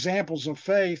 These are examples of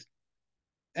faith,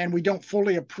 and we don't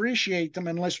fully appreciate them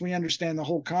unless we understand the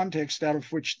whole context out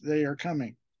of which they are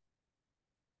coming.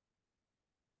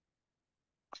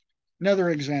 Another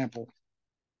example.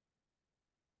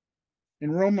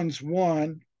 In Romans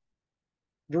 1,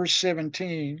 verse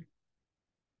 17,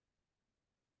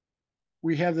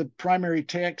 we have the primary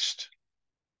text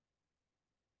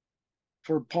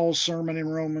for Paul's sermon in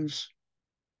Romans.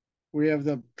 We have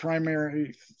the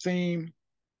primary theme,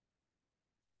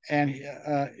 and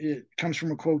it comes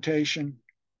from a quotation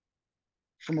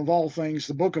from, of all things,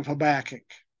 the book of Habakkuk.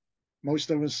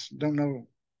 Most of us don't know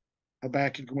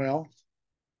Habakkuk well.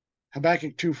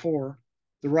 Habakkuk 2:4,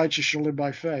 the righteous shall live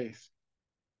by faith.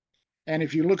 And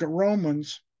if you look at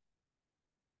Romans,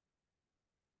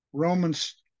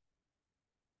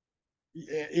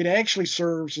 it actually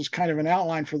serves as kind of an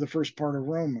outline for the first part of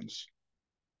Romans.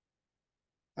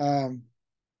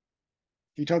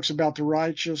 He talks about the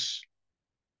righteous.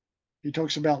 He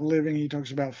talks about living. He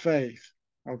talks about faith.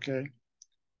 Okay.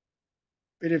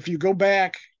 But if you go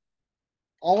back,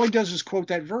 all he does is quote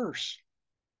that verse.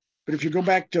 But if you go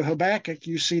back to Habakkuk,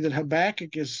 you see that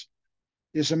Habakkuk is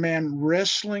a man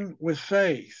wrestling with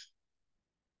faith.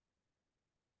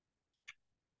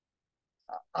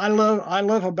 I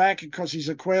love Habakkuk because he's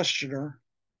a questioner,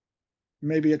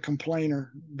 maybe a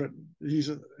complainer, but he's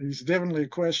definitely a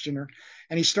questioner.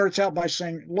 And he starts out by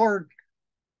saying, Lord,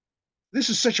 this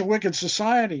is such a wicked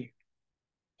society.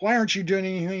 Why aren't you doing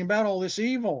anything about all this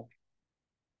evil?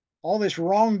 All this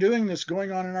wrongdoing that's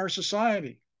going on in our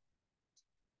society?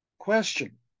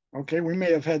 Question. Okay, we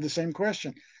may have had the same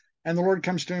question. And the Lord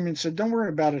comes to him and said, don't worry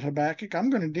about it, Habakkuk. I'm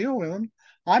going to deal with them.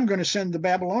 I'm going to send the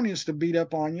Babylonians to beat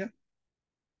up on you.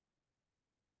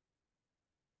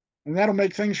 And that'll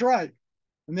make things right.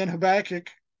 And then Habakkuk,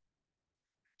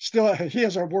 still, he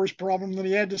has a worse problem than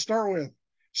he had to start with. He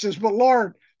says, but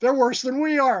Lord, they're worse than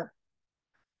we are.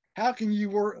 How can you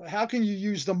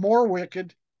use the more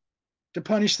wicked to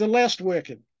punish the less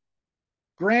wicked?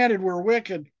 Granted, we're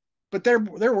wicked, but they're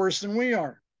worse than we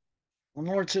are. And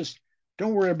the Lord says,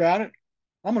 don't worry about it.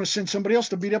 I'm going to send somebody else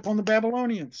to beat up on the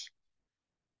Babylonians.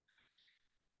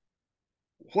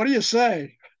 What do you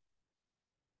say?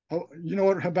 You know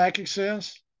what Habakkuk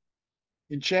says?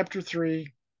 In chapter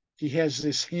 3, he has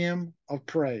this hymn of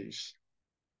praise.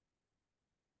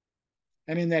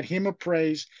 And in that hymn of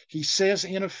praise, he says,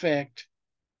 in effect,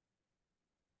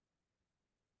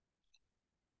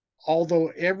 although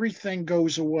everything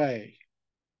goes away,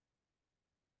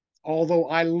 although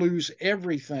I lose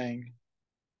everything,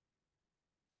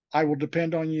 I will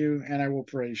depend on you and I will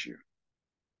praise you.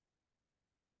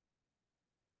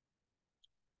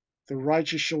 The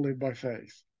righteous shall live by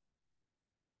faith.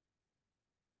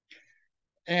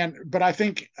 But I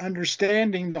think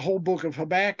understanding the whole book of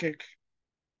Habakkuk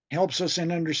helps us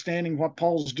in understanding what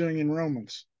Paul's doing in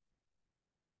Romans.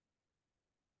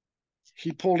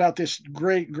 He pulled out this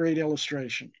great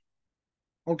illustration.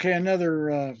 Okay,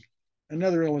 another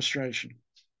illustration.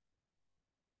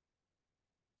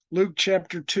 Luke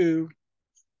chapter 2,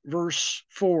 verse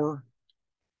 4.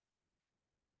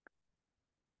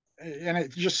 And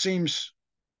it just seems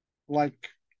like,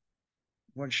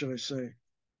 what should I say?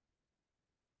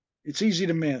 It's easy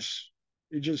to miss.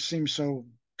 It just seems so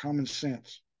common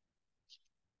sense.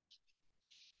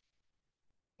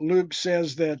 Luke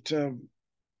says that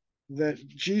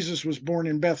Jesus was born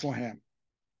in Bethlehem.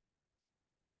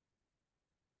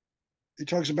 He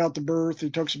talks about the birth.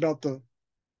 He talks about the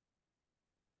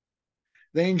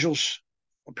angels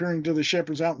appearing to the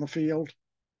shepherds out in the field.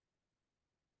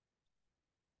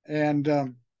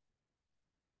 And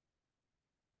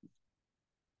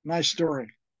nice story.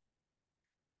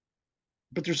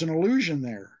 But there's an allusion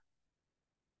there.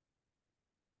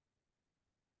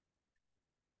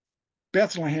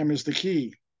 Bethlehem is the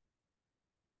key.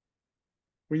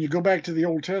 When you go back to the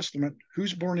Old Testament,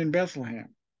 who's born in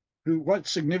Bethlehem? What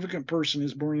significant person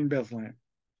is born in Bethlehem?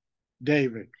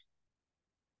 David.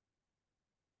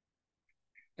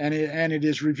 And it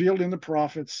is revealed in the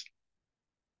prophets.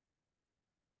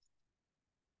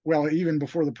 Well, even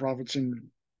before the prophets in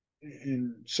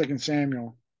 2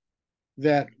 Samuel,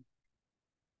 that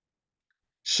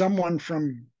someone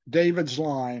from David's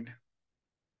line,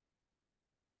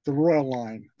 the royal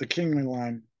line, the kingly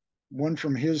line, one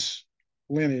from his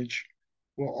lineage,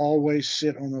 will always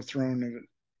sit on the throne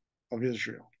of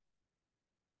Israel.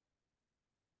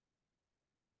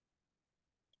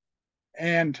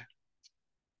 And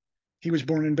he was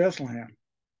born in Bethlehem.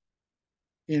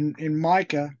 In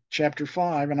Micah chapter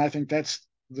 5, and I think that's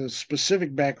the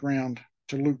specific background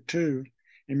to Luke 2,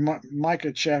 in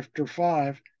Micah chapter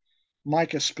 5,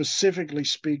 Micah specifically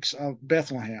speaks of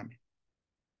Bethlehem.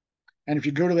 And if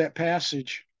you go to that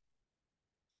passage,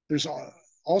 there's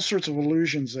all sorts of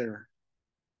allusions there.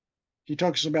 He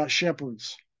talks about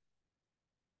shepherds.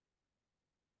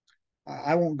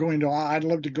 I won't go into, I'd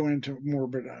love to go into more,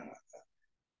 but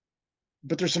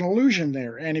there's an allusion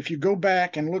there. And if you go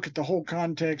back and look at the whole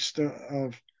context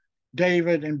of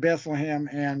David and Bethlehem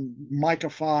and Micah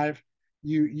 5,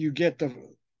 you get a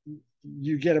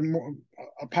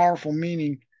powerful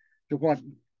meaning to what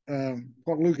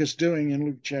Luke is doing in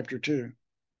Luke chapter 2.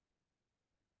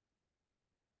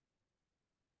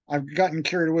 I've gotten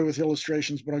carried away with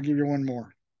illustrations, but I'll give you one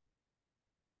more.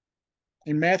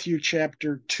 In Matthew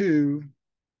chapter 2,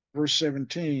 verse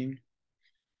 17,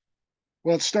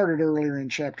 well, it started earlier in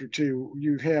chapter 2.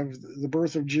 You have the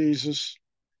birth of Jesus,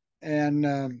 and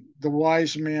the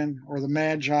wise men or the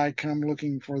magi come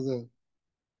looking for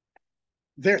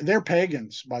they're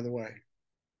pagans, by the way.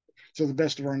 To the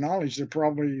best of our knowledge, they're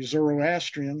probably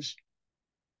Zoroastrians,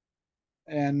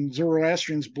 and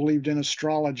Zoroastrians believed in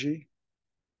astrology.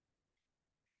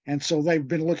 And so they've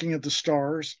been looking at the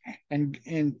stars, and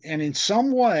in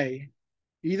some way,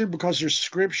 either because there's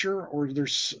scripture or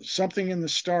there's something in the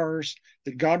stars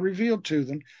that God revealed to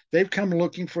them, they've come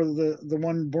looking for the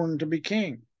one born to be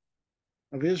king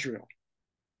of Israel.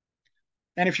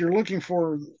 And if you're looking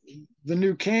for the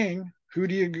new king, who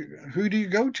do you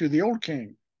go to? The old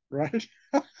king, right?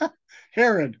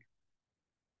 Herod.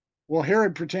 Well,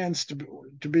 Herod pretends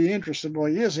to be interested. Well,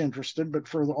 he is interested, but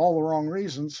for all the wrong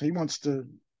reasons. He wants to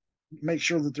make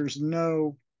sure that there's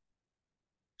no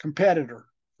competitor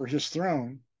for his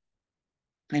throne.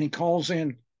 And he calls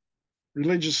in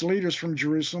religious leaders from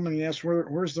Jerusalem and he asks,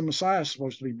 where's the Messiah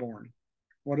supposed to be born?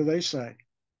 What do they say?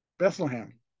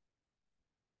 Bethlehem.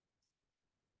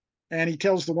 And he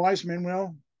tells the wise men,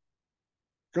 well,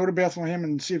 go to Bethlehem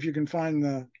and see if you can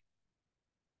find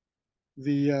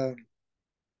this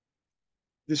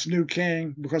new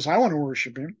king, because I want to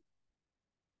worship him.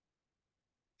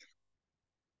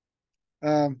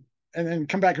 And then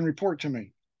come back and report to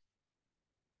me.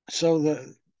 So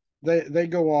they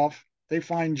go off, they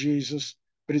find Jesus,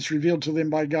 but it's revealed to them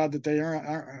by God that they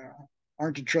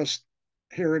aren't to trust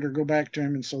Herod or go back to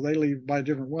him, and so they leave by a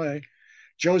different way.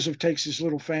 Joseph takes his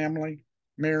little family,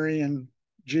 Mary and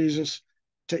Jesus,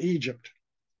 to Egypt.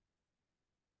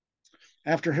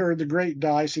 After Herod the Great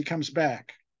dies, he comes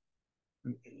back.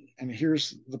 And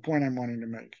here's the point I'm wanting to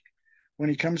make. When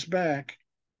he comes back,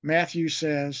 Matthew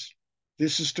says,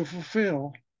 this is to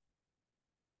fulfill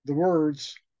the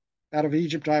words, out of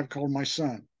Egypt I have called my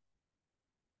son.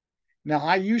 Now,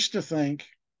 I used to think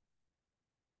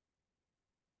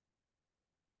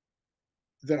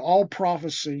that all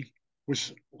prophecy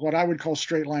was what I would call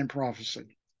straight line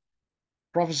prophecy.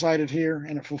 Prophesied it here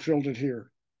and it fulfilled it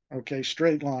here. Okay,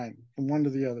 straight line from one to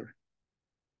the other.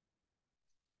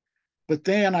 But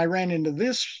then I ran into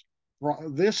this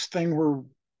thing where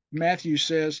Matthew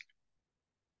says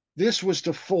this was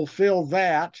to fulfill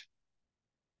that.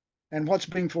 And what's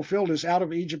being fulfilled is, out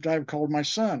of Egypt I have called my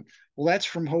son. Well, that's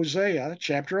from Hosea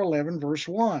chapter 11, verse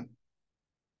 1.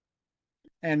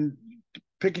 And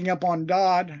picking up on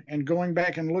Dodd and going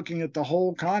back and looking at the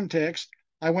whole context,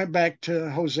 I went back to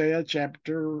Hosea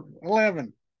chapter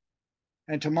 11.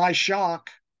 And to my shock,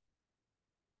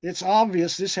 it's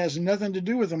obvious this has nothing to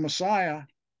do with the Messiah.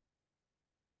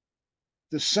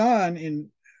 The son in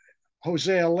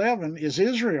Hosea 11 is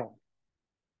Israel.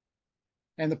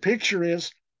 And the picture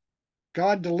is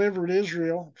God delivered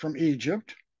Israel from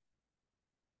Egypt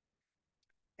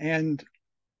and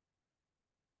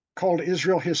called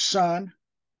Israel his son.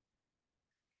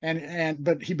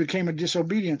 But he became a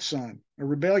disobedient son, a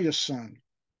rebellious son.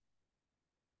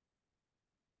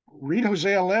 Read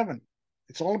Hosea 11.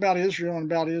 It's all about Israel and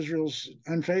about Israel's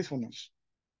unfaithfulness.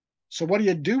 So what do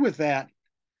you do with that?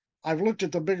 I've looked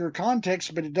at the bigger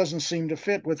context, but it doesn't seem to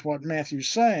fit with what Matthew's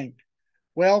saying.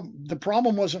 Well, the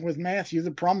problem wasn't with Matthew.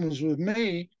 The problem was with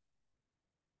me.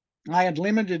 I had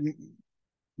limited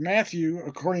Matthew,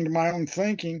 according to my own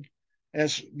thinking,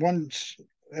 as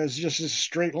just a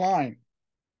straight line.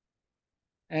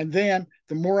 And then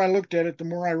the more I looked at it, the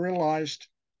more I realized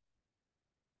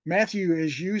Matthew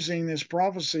is using this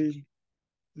prophecy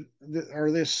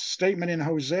or this statement in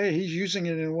Hosea. He's using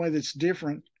it in a way that's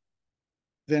different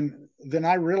than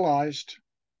I realized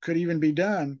could even be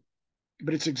done.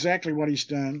 But it's exactly what he's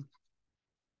done.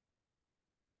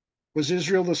 Was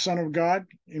Israel the son of God?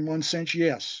 In one sense,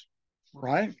 yes.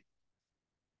 Right?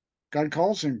 God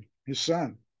calls him his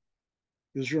son.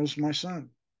 Israel's my son.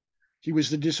 He was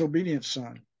the disobedient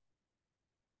son.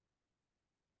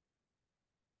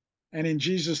 And in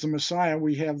Jesus the Messiah,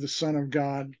 we have the Son of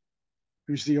God,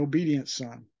 who's the obedient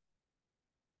son.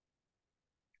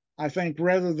 I think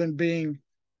rather than being,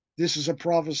 this is a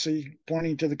prophecy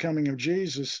pointing to the coming of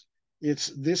Jesus,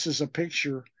 this is a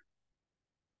picture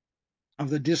of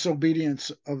the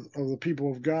disobedience of the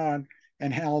people of God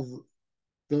and how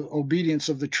the obedience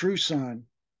of the true son,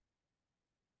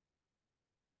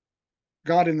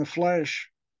 God in the flesh,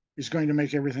 is going to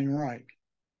make everything right.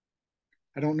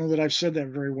 I don't know that I've said that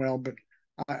very well, but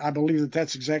I believe that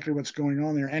that's exactly what's going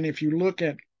on there. And if you look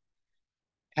at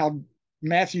how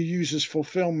Matthew uses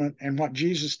fulfillment and what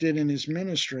Jesus did in his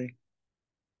ministry,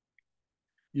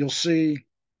 you'll see,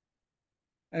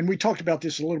 and we talked about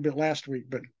this a little bit last week,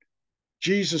 but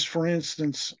Jesus, for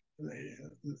instance,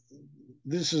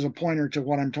 this is a pointer to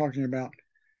what I'm talking about.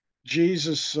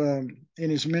 Jesus, in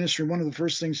his ministry, one of the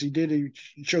first things he did,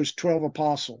 he chose 12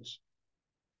 apostles.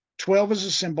 12 is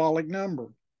a symbolic number.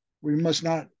 We must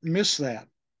not miss that.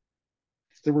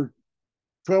 There were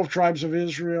 12 tribes of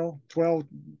Israel, 12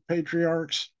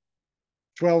 patriarchs,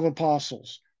 12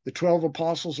 apostles. The 12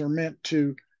 apostles are meant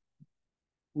to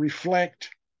reflect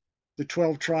the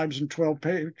 12 tribes and 12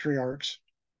 patriarchs.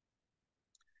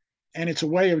 And it's a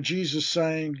way of Jesus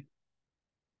saying,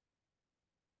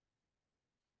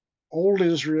 old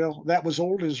Israel, that was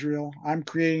old Israel. I'm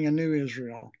creating a new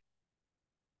Israel.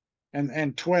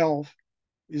 And 12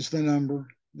 is the number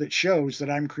that shows that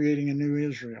I'm creating a new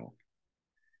Israel.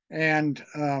 And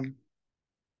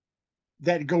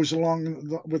that goes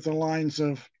along with the lines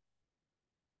of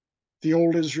the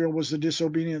old Israel was the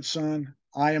disobedient son.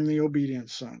 I am the obedient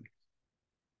son.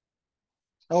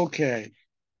 Okay.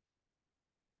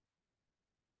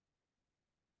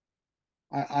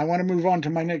 I want to move on to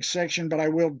my next section, but I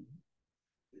will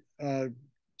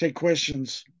take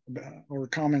questions or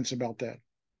comments about that.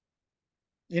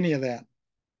 Any of that.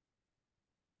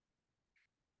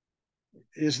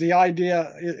 Is the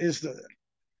idea,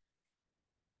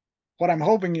 what I'm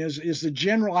hoping is the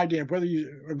general idea, whether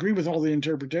you agree with all the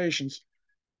interpretations,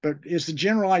 but is the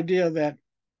general idea that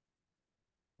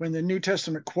when the New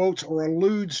Testament quotes or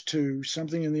alludes to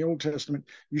something in the Old Testament,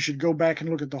 you should go back and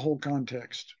look at the whole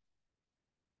context.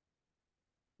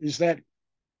 Is that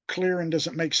clear and does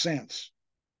it make sense?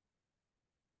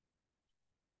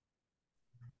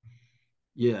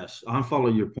 Yes, I follow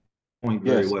your point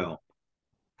very Yes. well.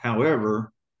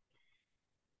 However,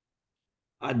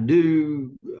 I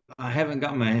haven't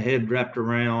got my head wrapped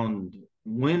around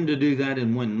when to do that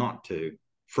and when not to.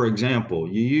 For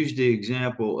example, you used the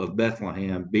example of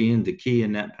Bethlehem being the key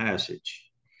in that passage.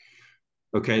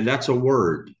 Okay, that's a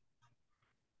word.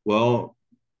 Well,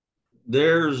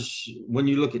 when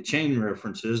you look at chain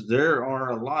references, there are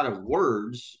a lot of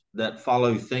words that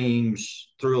follow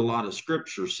themes through a lot of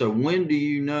scripture. So when do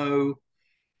you know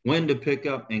when to pick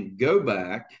up and go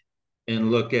back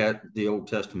and look at the Old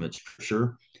Testament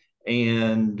scripture?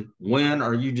 And when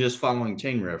are you just following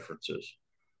chain references?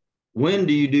 When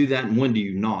do you do that and when do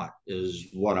you not, is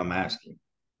what I'm asking.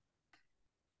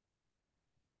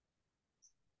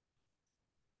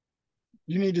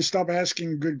 You need to stop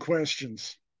asking good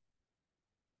questions.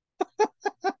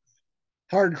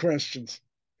 Hard questions.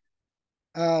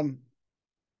 As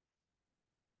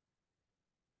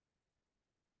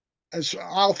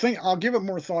I'll give it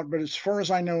more thought, but as far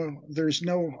as I know, there's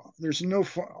no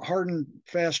hard and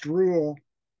fast rule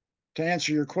to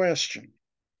answer your question.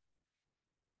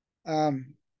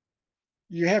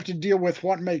 You have to deal with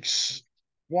what makes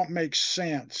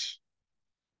sense.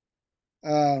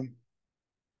 Part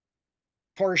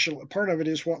of it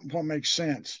is what makes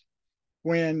sense.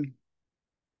 When,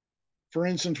 for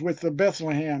instance, with the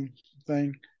Bethlehem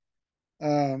thing,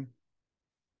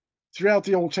 throughout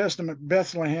the Old Testament,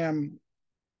 Bethlehem,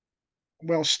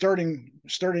 well, starting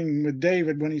with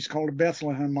David when he's called a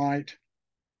Bethlehemite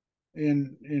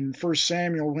in First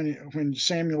Samuel, when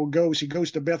Samuel goes, he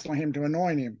goes to Bethlehem to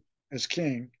anoint him as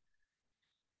king.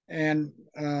 And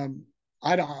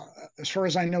I don't, as far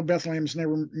as I know, Bethlehem's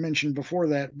never mentioned before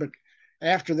that, but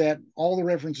after that, all the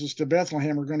references to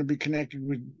Bethlehem are going to be connected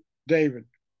with David.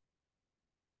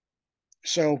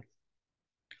 So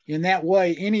in that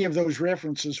way, any of those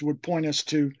references would point us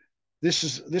to this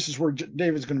is where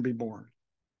David's going to be born.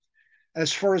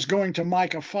 As far as going to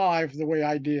Micah 5 the way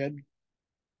I did,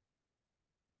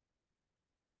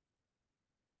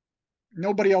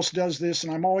 nobody else does this,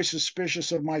 and I'm always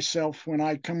suspicious of myself when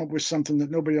I come up with something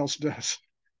that nobody else does.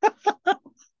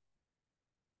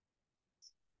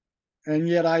 And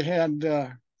yet I had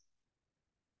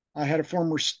a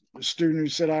former student who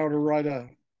said I ought to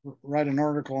write an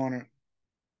article on it.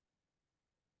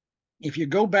 If you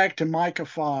go back to Micah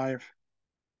 5,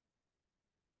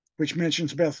 which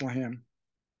mentions Bethlehem,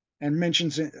 and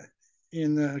mentions it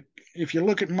if you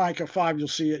look at Micah 5, you'll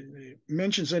see it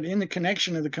mentions it in the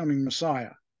connection of the coming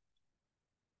Messiah.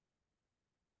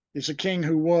 It's a king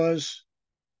who was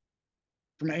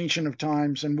from ancient of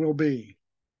times and will be.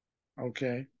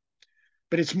 Okay.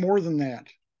 But it's more than that.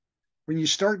 When you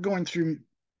start going through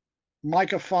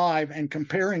Micah 5 and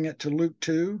comparing it to Luke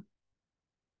 2,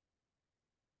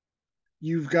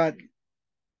 you've got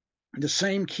the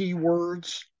same key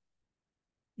words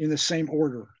in the same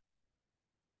order.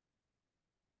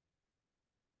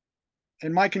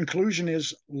 And my conclusion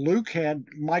is Luke had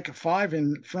Micah 5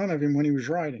 in front of him when he was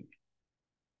writing.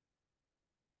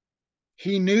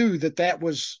 He knew that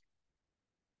was,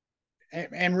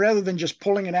 and rather than just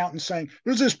pulling it out and saying,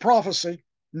 "There's this prophecy,"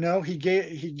 no,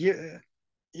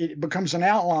 it becomes an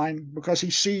outline because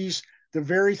he sees the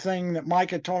very thing that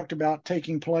Micah talked about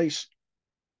taking place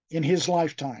in his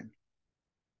lifetime.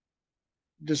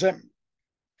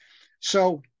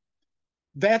 So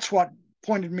that's what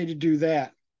pointed me to do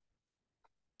that.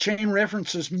 Chain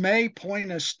references may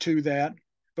point us to that,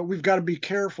 but we've got to be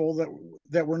careful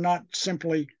that we're not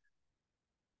simply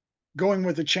going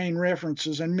with the chain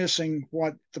references and missing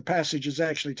what the passage is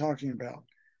actually talking about.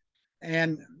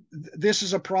 And this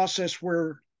is a process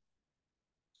where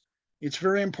it's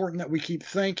very important that we keep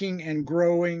thinking and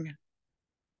growing.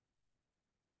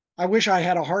 I wish I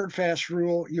had a hard, fast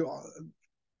rule.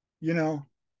 You know,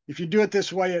 if you do it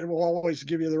this way, it will always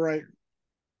give you the right.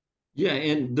 Yeah,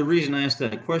 and the reason I asked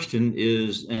that question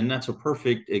is, and that's a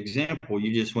perfect example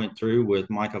you just went through with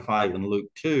Micah 5 and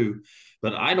Luke 2,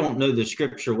 but I don't know the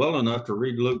scripture well enough to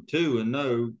read Luke 2 and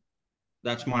know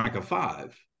that's Micah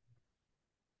 5.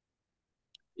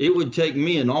 It would take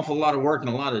me an awful lot of work and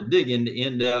a lot of digging to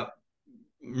end up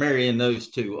marrying those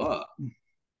two up.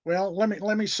 Well,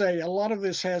 let me say a lot of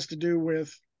this has to do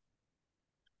with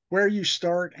where you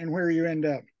start and where you end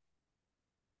up.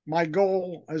 My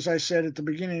goal, as I said at the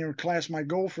beginning of class, my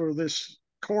goal for this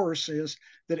course is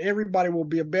that everybody will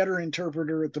be a better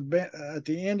interpreter at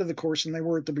the end of the course than they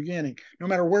were at the beginning, no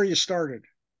matter where you started.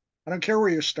 I don't care where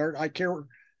you start. I care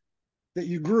that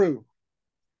you grew.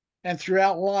 And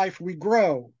throughout life, we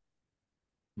grow.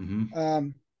 Mm-hmm.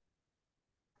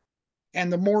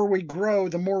 And the more we grow,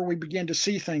 the more we begin to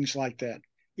see things like that.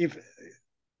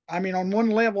 On one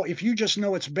level, if you just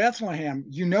know it's Bethlehem,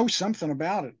 you know something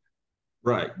about it.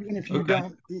 Right. Even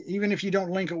if you don't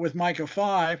link it with Micah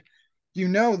 5, you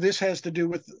know this has to do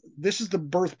with, this is the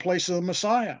birthplace of the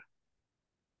Messiah.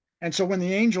 And so when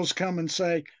the angels come and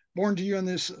say, "Born to you in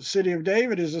this city of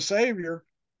David is a Savior,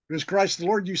 who is Christ the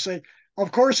Lord," you say,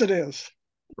 "Of course it is."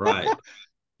 Right.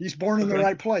 He's born in the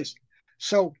right place.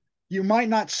 So you might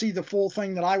not see the full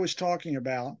thing that I was talking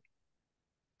about,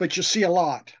 but you see a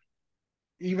lot,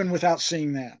 even without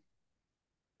seeing that.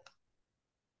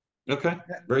 Okay.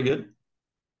 Very good.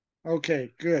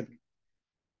 Okay, good.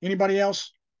 Anybody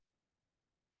else?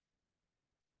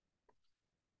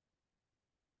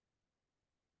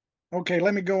 Okay,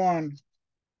 let me go on.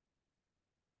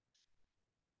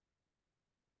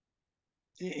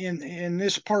 In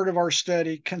this part of our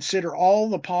study, consider all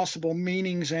the possible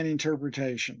meanings and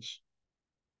interpretations.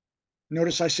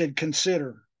 Notice I said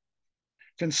consider.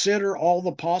 Consider all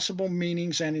the possible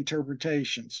meanings and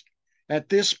interpretations. At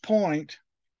this point,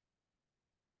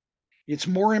 it's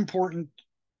more important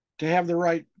to have the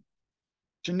right,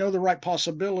 to know the right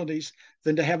possibilities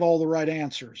than to have all the right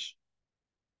answers.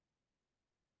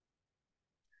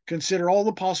 Consider all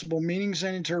the possible meanings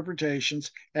and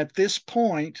interpretations. At this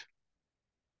point,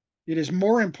 it is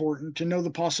more important to know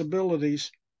the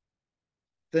possibilities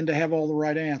than to have all the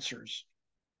right answers.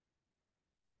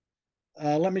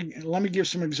 Let me give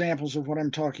some examples of what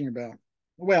I'm talking about.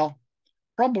 Well,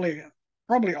 probably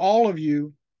all of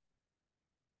you,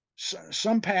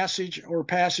 some passage or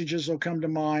passages will come to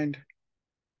mind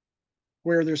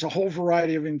where there's a whole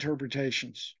variety of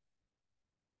interpretations.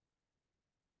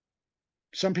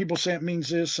 Some people say it means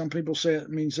this, some people say it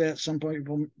means that, some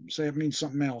people say it means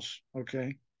something else.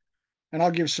 Okay, and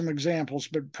I'll give some examples,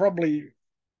 but probably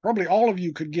all of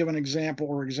you could give an example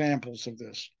or examples of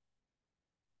this.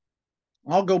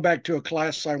 I'll go back to a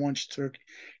class I once took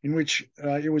in which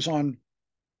it was on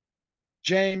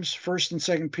James, 1st and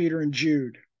 2nd Peter, and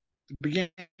Jude. At the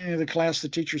beginning of the class, the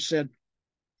teacher said,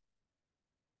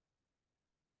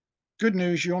 good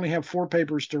news, you only have 4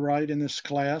 papers to write in this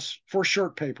class, 4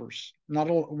 short papers, not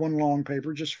one long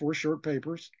paper, just 4 short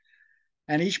papers.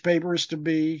 And each paper is to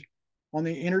be on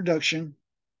the introduction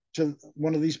to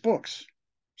one of these books.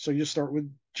 So you start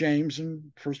with James and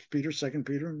 1st Peter, 2nd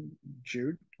Peter, and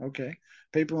Jude. Okay,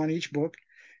 paper on each book.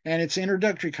 And it's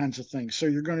introductory kinds of things. So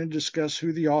you're going to discuss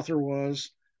who the author was,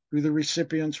 who the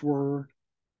recipients were,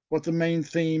 what the main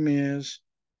theme is,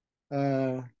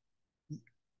 the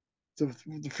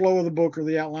flow of the book or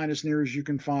the outline as near as you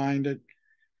can find it,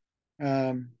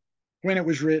 when it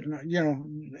was written,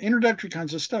 introductory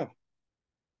kinds of stuff.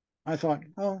 I thought,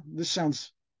 oh, this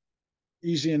sounds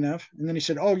easy enough. And then he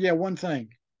said, oh, yeah, one thing.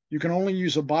 You can only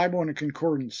use a Bible and a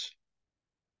concordance.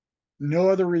 No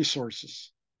other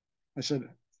resources. I said,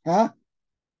 huh?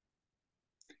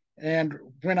 And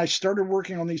when I started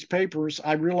working on these papers,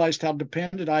 I realized how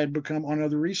dependent I had become on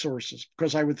other resources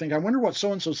because I would think, I wonder what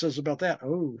so-and-so says about that.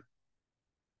 Oh,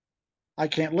 I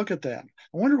can't look at that.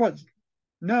 I wonder what,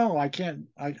 no, I can't,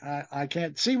 I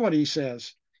can't see what he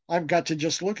says. I've got to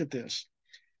just look at this.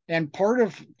 And part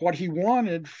of what he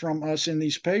wanted from us in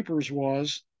these papers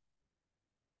was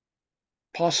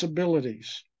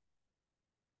possibilities.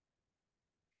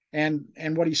 And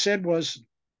what he said was,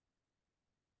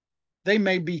 they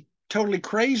may be totally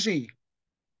crazy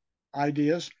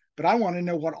ideas, but I want to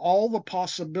know what all the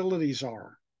possibilities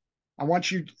are. I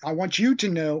want you to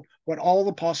know what all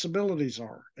the possibilities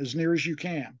are as near as you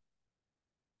can.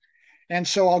 And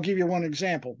so I'll give you one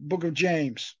example. Book of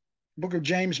James. Book of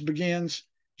James begins,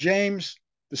 James,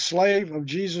 the slave of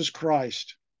Jesus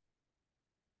Christ.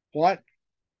 What?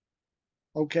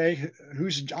 Okay,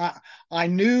 I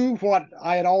knew what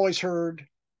I had always heard,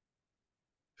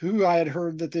 who I had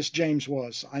heard that this James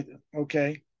was.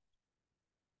 Okay.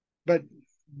 But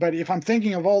if I'm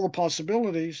thinking of all the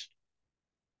possibilities,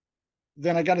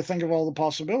 then I got to think of all the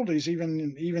possibilities,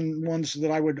 even ones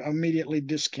that I would immediately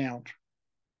discount.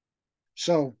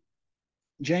 So,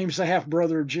 James, the half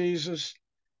brother of Jesus,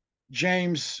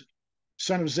 James,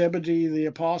 son of Zebedee, the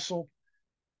apostle,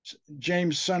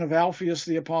 James, son of Alphaeus,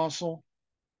 the apostle,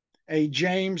 a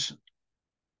James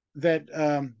that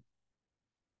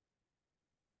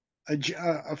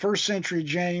a first century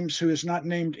James who is not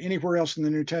named anywhere else in the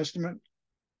New Testament.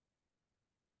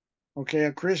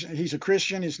 Okay, he's a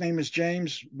Christian. His name is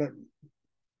James, but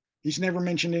he's never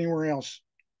mentioned anywhere else.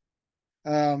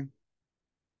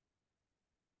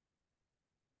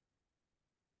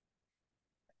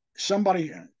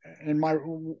 Somebody, and my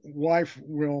wife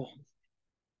will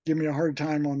give me a hard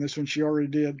time on this one. She already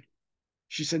did.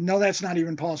 She said, no, that's not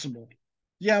even possible.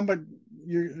 Yeah, but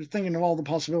you're thinking of all the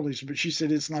possibilities. But she said,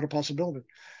 it's not a possibility.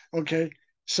 Okay,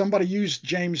 somebody used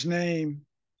James' name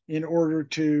in order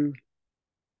to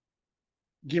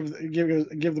give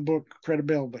the book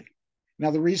credibility.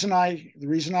 Now, the reason I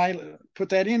put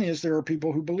that in is there are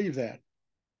people who believe that.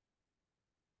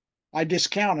 I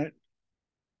discount it.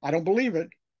 I don't believe it,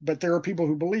 but there are people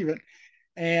who believe it.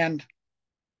 And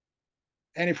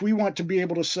if we want to be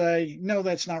able to say, no,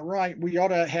 that's not right, we ought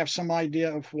to have some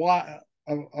idea of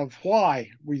why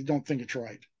we don't think it's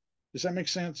right. Does that make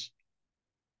sense?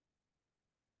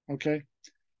 Okay.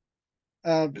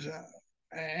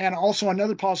 And also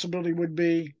another possibility would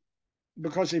be,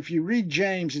 because if you read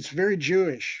James, it's very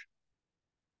Jewish.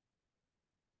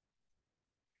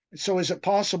 So is it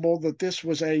possible that this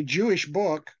was a Jewish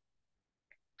book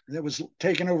that was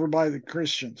taken over by the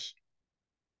Christians?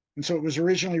 And so it was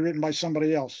originally written by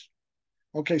somebody else.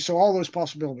 Okay, so all those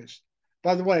possibilities.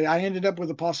 By the way, I ended up with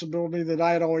a possibility that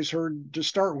I had always heard to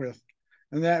start with,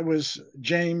 and that was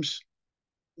James,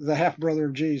 the half brother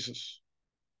of Jesus.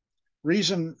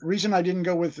 Reason I didn't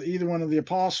go with either one of the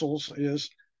apostles is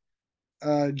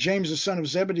James, the son of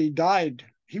Zebedee, died.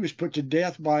 He was put to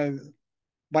death by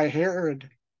Herod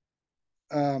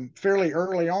fairly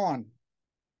early on,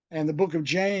 and the book of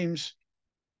James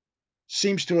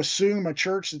seems to assume a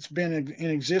church that's been in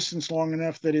existence long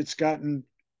enough that it's gotten,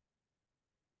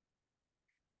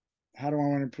 how do I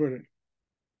want to put it?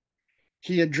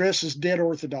 He addresses dead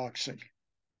orthodoxy. It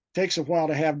takes a while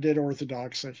to have dead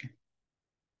orthodoxy.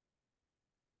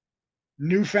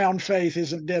 Newfound faith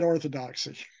isn't dead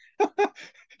orthodoxy.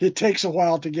 It takes a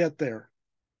while to get there.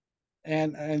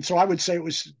 And so I would say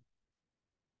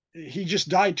he just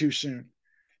died too soon.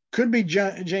 Could be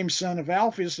James, son of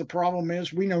Alphaeus. The problem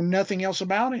is we know nothing else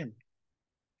about him.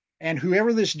 And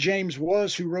whoever this James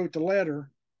was who wrote the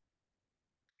letter,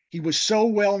 he was so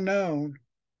well known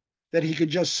that he could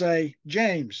just say,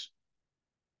 James,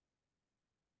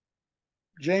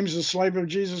 the slave of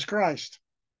Jesus Christ,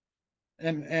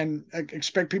 and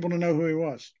expect people to know who he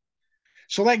was.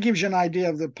 So that gives you an idea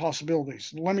of the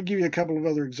possibilities. Let me give you a couple of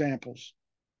other examples.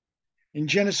 In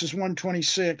Genesis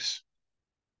 1:26,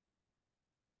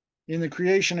 in the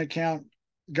creation account,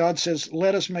 God says,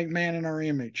 let us make man in our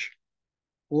image.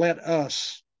 Let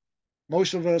us.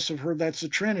 Most of us have heard that's the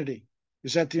Trinity.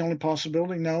 Is that the only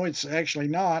possibility? No, it's actually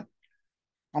not.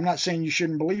 I'm not saying you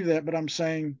shouldn't believe that, but I'm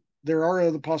saying there are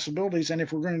other possibilities. And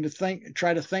if we're going to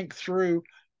try to think through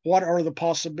what are the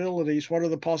possibilities, what are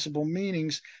the possible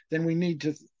meanings, then we need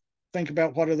to think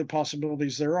about what other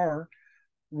possibilities there are.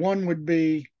 One would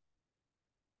be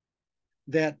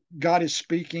that God is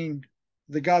speaking,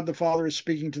 God the Father is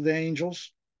speaking to the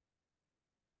angels,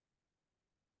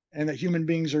 and that human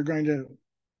beings are going to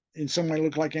in some way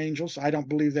look like angels. I don't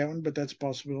believe that one, but that's a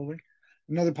possibility.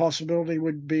 Another possibility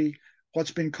would be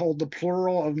what's been called the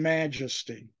plural of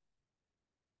majesty,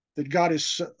 that God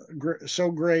is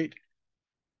so great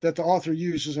that the author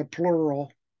uses a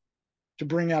plural to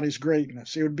bring out his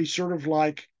greatness. It would be sort of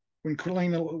like when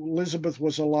Queen Elizabeth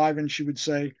was alive and she would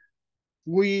say,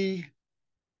 we,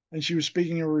 and she was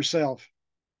speaking of herself,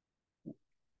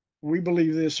 we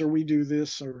believe this or we do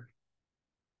this, or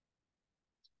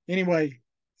anyway,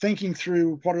 thinking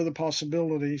through what are the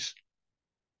possibilities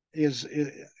is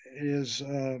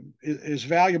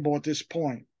valuable at this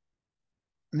point.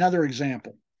 Another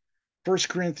example, 1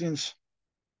 Corinthians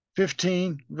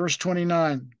 15, verse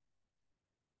 29.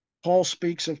 Paul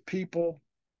speaks of people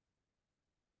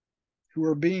who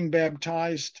are being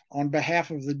baptized on behalf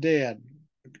of the dead,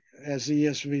 as the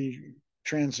ESV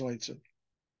translates it.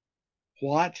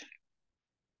 What?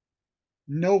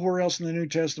 Nowhere else in the New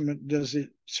Testament does it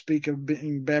speak of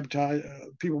being baptized,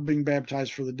 people being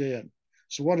baptized for the dead.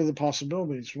 So what are the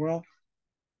possibilities? Well,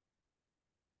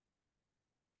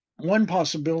 one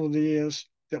possibility is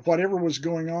that whatever was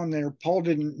going on there, Paul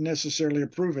didn't necessarily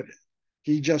approve it.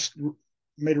 He just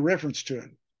made a reference to it.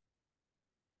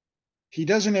 He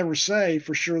doesn't ever say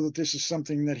for sure that this is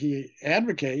something that he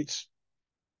advocates.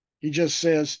 He just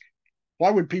says, why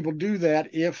would people do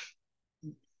that if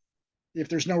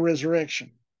there's no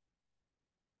resurrection?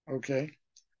 Okay.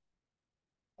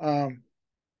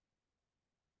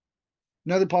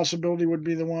 Another possibility would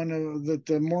be the one that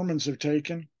the Mormons have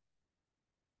taken,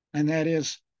 and that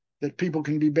is that people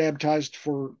can be baptized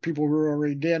for people who are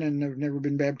already dead and have never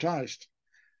been baptized.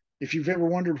 If you've ever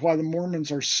wondered why the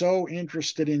Mormons are so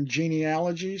interested in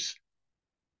genealogies,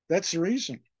 that's the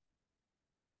reason.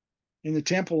 In the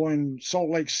temple in Salt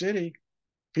Lake City,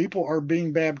 people are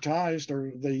being baptized,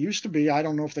 or they used to be. I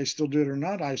don't know if they still do it or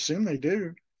not. I assume they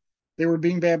do. They were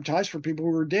being baptized for people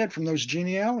who were dead from those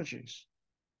genealogies.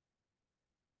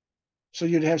 So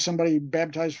you'd have somebody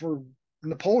baptized for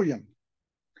Napoleon.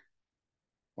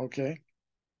 Okay.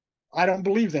 I don't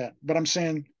believe that, but I'm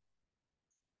saying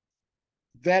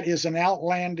that is an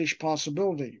outlandish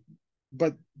possibility.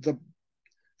 But the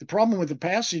problem with the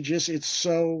passage is it's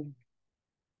so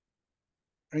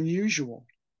unusual.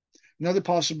 Another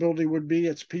possibility would be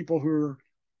it's people who are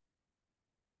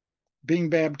being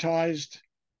baptized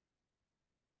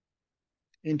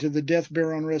into the death,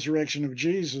 burial, and resurrection of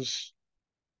Jesus,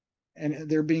 and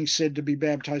they're being said to be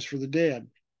baptized for the dead,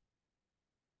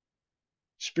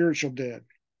 spiritual dead.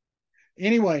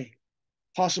 Anyway,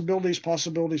 possibilities.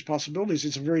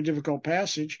 It's a very difficult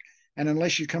passage, and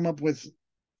unless you come up with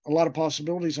a lot of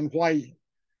possibilities and why,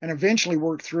 and eventually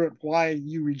work through it, why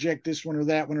you reject this one or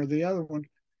that one or the other one,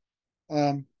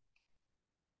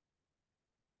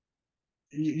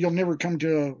 you'll never come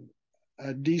to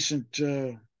a decent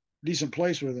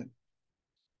place with it.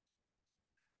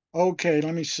 Okay,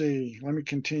 let me see. Let me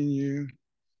continue.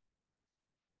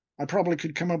 I probably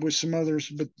could come up with some others,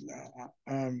 but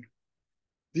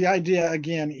the idea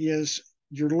again is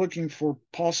you're looking for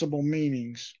possible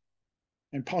meanings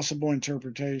and possible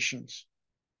interpretations.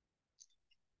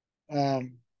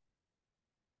 Going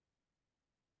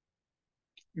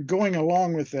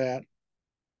along with that,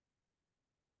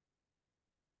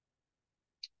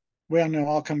 well, no,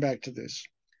 I'll come back to this.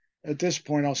 At this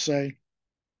point, I'll say,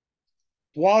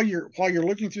 while you're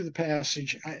looking through the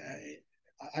passage,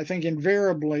 I think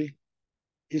invariably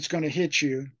it's going to hit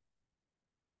you,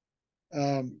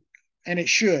 and it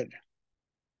should.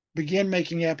 Begin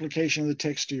making application of the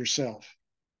text to yourself.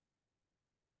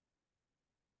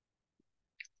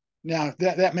 Now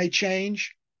that may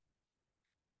change.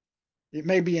 It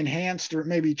may be enhanced, or it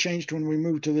may be changed when we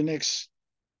move to the next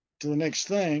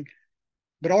thing.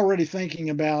 But already thinking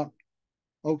about,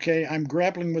 okay, I'm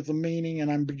grappling with the meaning,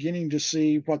 and I'm beginning to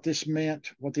see what this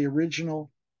meant, what the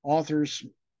original author's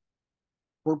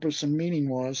purpose and meaning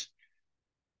was.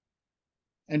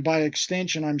 And by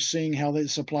extension, I'm seeing how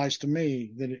this applies to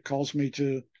me, that it calls me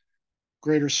to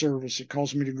greater service. It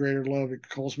calls me to greater love. It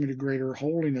calls me to greater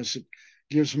holiness. It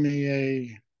gives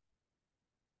me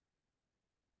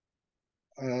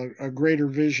a greater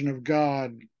vision of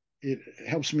God. It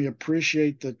helps me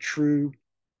appreciate the true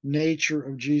nature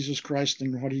of Jesus Christ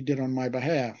and what he did on my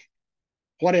behalf.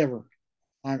 Whatever.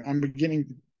 I'm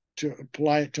beginning to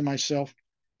apply it to myself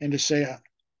and to say,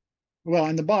 well,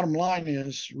 and the bottom line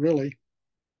is really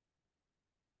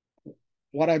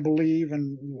what I believe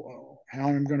and how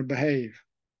I'm going to behave.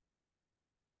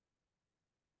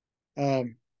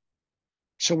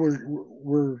 So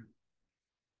we're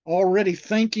already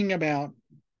thinking about,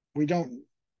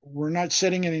 we're not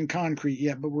setting it in concrete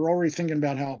yet, but we're already thinking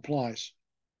about how it applies.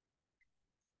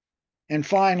 And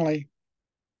finally,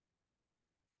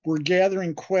 we're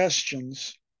gathering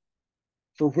questions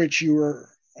for which you are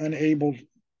unable,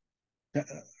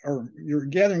 or you're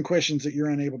gathering questions that you're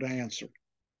unable to answer.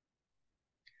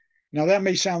 Now, that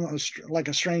may sound like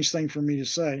a strange thing for me to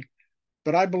say,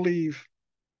 but I believe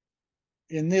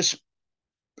in this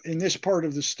part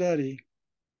of the study,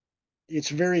 it's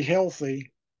very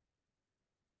healthy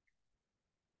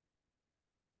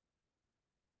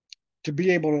to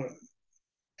be able to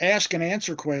ask and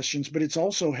answer questions, but it's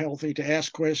also healthy to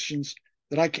ask questions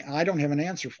that I don't have an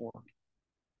answer for.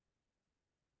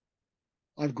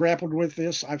 I've grappled with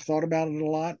this. I've thought about it a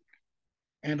lot,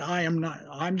 and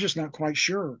I'm just not quite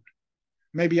sure.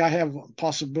 Maybe I have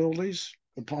possibilities,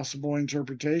 the possible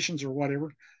interpretations or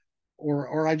whatever,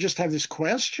 or I just have this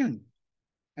question,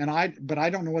 but I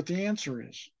don't know what the answer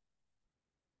is.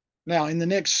 Now, in the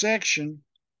next section,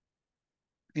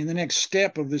 in the next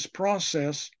step of this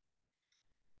process,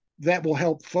 that will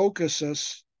help focus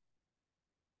us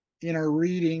in our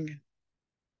reading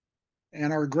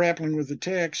and our grappling with the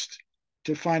text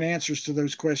to find answers to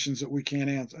those questions that we can't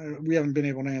answer. We haven't been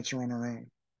able to answer on our own.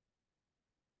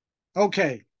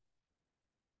 Okay.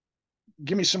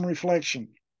 Give me some reflection.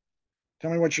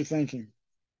 Tell me what you're thinking.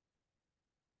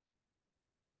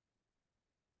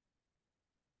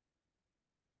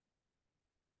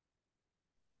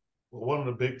 Well, one of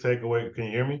the big takeaways, can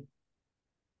you hear me?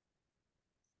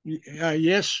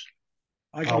 Yes,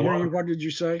 I can hear you. What did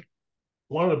you say?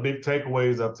 One of the big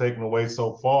takeaways I've taken away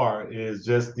so far is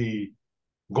just the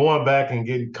going back and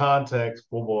getting context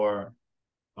for,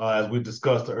 as we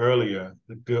discussed earlier,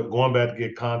 going back to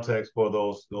get context for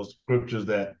those scriptures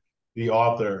that the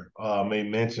author may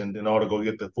mention in order to go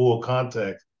get the full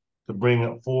context to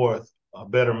bring forth a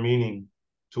better meaning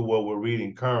to what we're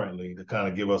reading currently, to kind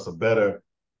of give us a better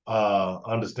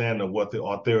understanding of what the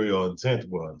authorial intent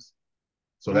was.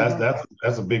 So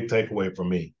that's a big takeaway for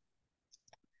me.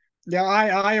 Yeah,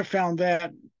 I have found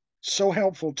that so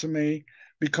helpful to me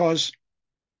because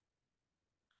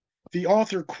the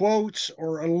author quotes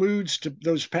or alludes to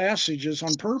those passages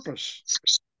on purpose.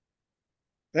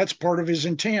 That's part of his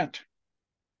intent.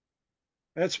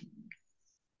 That's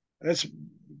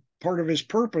part of his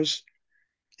purpose,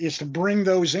 is to bring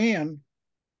those in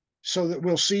so that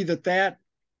we'll see that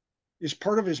is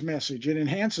part of his message. It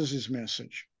enhances his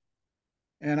message.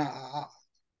 And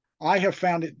I have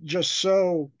found it just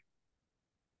so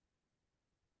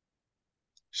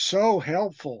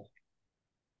helpful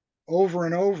over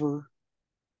and over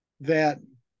that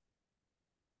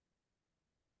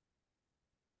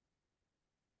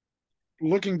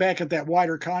looking back at that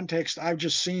wider context, I've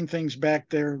just seen things back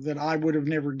there that I would have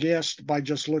never guessed by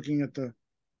just looking at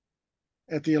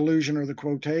the allusion or the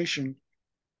quotation.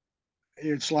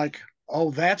 it's like,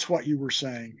 oh, that's what you were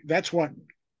saying. That's what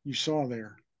you saw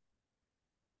there.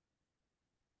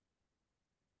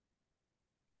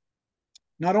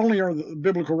 Not only are the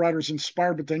biblical writers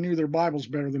inspired, but they knew their Bibles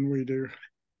better than we do.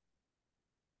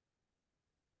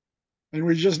 And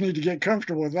we just need to get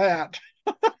comfortable with that.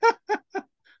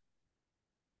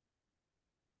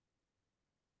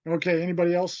 Okay,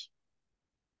 anybody else?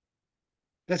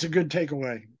 That's a good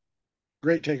takeaway.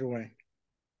 Great takeaway.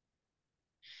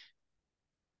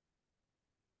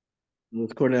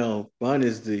 With Cornell, mine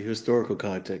is the historical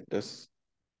context. That's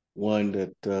one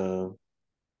that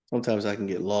sometimes I can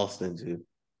get lost into.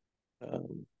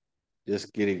 Um,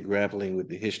 just grappling with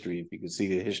the history. If you can see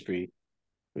the history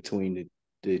between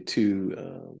the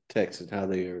two texts and how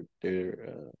they're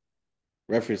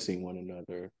referencing one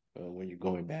another when you're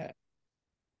going back.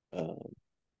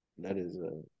 That is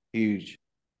a huge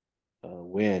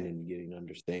win in getting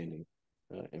understanding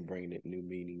and bringing it new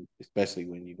meaning, especially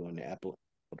when you're going to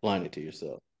applying it to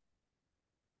yourself.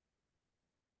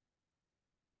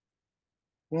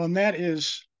 Well, and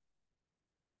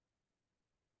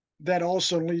that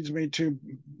also leads me to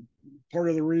part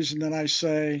of the reason that I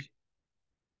say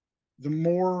the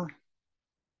more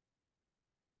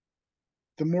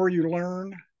you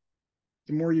learn,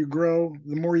 the more you grow,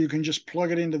 the more you can just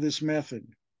plug it into this method.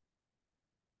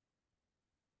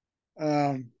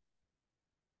 The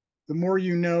more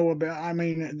you know about, I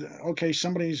mean, okay,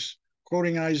 somebody's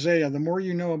quoting Isaiah. The more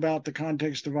you know about the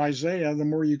context of Isaiah, the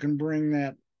more you can bring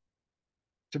that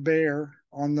to bear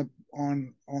on the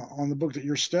book that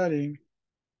you're studying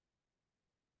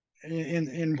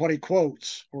in what he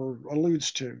quotes or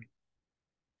alludes to.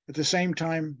 At the same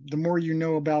time, the more you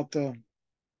know about the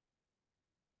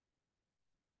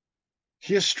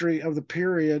history of the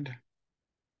period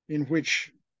in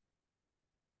which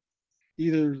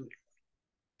either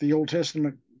the Old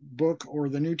Testament book or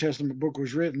the New Testament book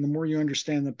was written, the more you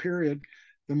understand the period,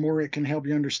 the more it can help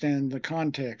you understand the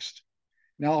context.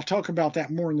 Now, I'll talk about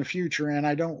that more in the future, and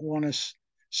I don't want to.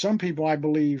 Some people, I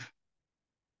believe,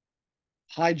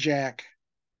 hijack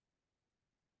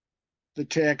the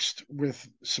text with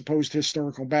supposed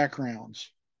historical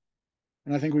backgrounds.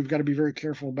 And I think we've got to be very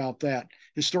careful about that.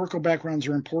 Historical backgrounds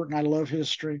are important. I love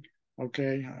history.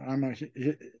 Okay. I'm a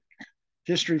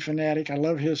history fanatic. I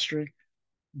love history,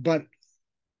 but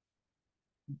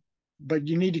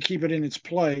you need to keep it in its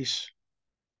place.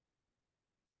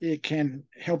 It can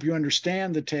help you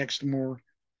understand the text more,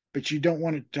 but you don't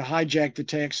want it to hijack the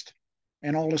text.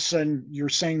 And all of a sudden you're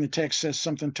saying the text says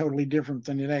something totally different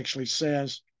than it actually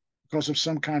says because of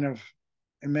some kind of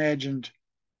imagined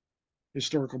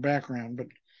historical background. But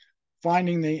I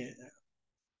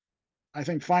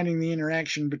think finding the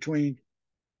interaction between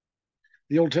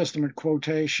the Old Testament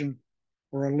quotation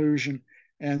or allusion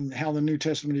and how the New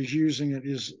Testament is using it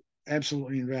is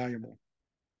absolutely invaluable.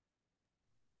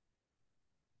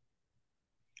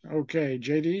 Okay,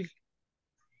 JD.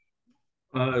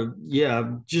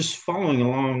 Yeah, just following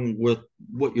along with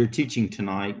what you're teaching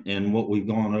tonight and what we've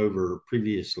gone over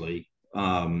previously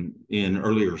in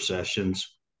earlier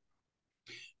sessions.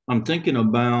 I'm thinking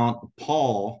about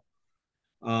Paul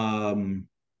and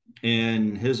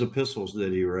his epistles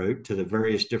that he wrote to the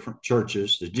various different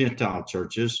churches, the Gentile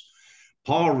churches.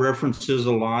 Paul references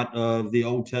a lot of the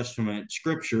Old Testament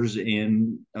scriptures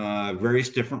in various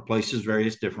different places,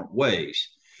 various different ways.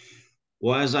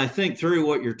 Well, as I think through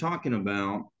what you're talking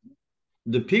about,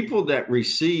 the people that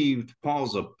received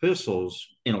Paul's epistles,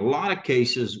 in a lot of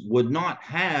cases, would not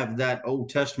have that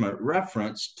Old Testament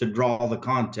reference to draw the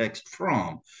context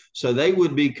from. So they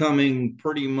would be coming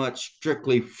pretty much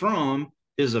strictly from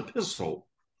his epistle,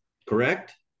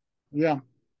 correct? Yeah.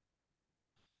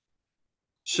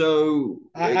 So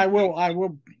I will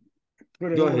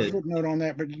put a go little ahead. footnote on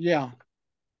that, but yeah,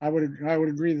 I would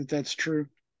agree that that's true.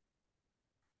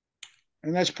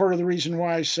 And that's part of the reason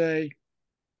why I say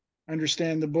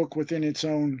understand the book within its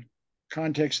own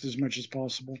context as much as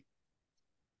possible.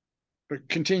 But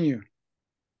continue.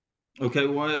 Okay,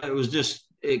 well,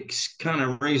 it's kind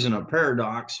of raising a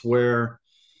paradox where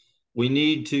we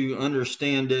need to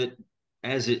understand it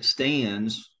as it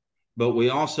stands, but we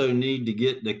also need to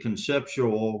get the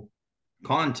conceptual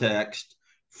context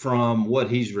from what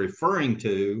he's referring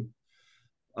to.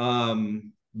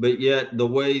 But yet, the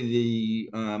way the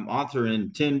author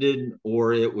intended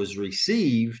or it was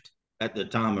received at the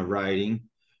time of writing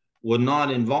would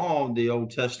not involve the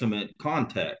Old Testament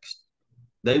context.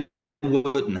 They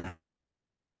wouldn't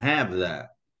have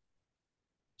that.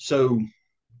 So,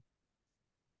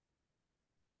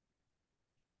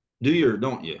 do you or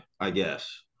don't you? I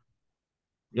guess.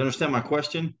 You understand my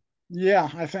question? Yeah,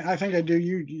 I think I do.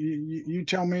 You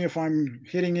tell me if I'm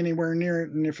hitting anywhere near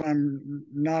it, and if I'm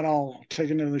not, I'll take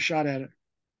another shot at it.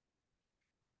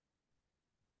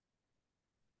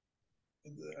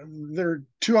 There are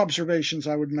two observations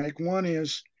I would make. One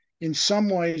is, in some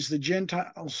ways, the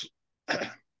Gentiles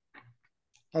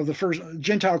of the first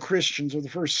Gentile Christians of the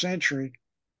first century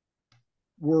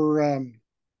were,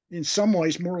 in some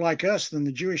ways, more like us than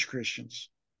the Jewish Christians.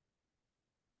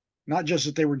 Not just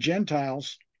that they were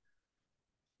Gentiles,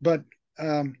 but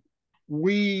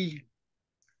we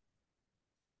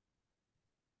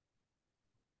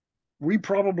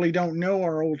probably don't know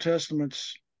our Old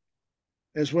Testaments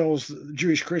as well as the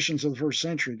Jewish Christians of the first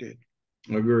century did.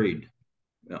 Agreed.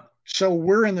 Yeah. So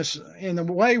we're in the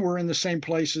way, we're in the same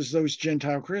place as those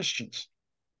Gentile Christians.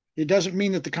 It doesn't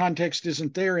mean that the context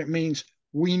isn't there. It means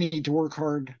we need to work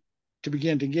hard to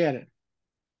begin to get it.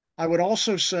 I would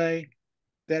also say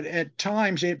that at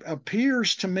times it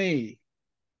appears to me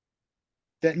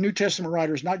that New Testament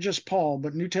writers, not just Paul,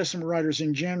 but New Testament writers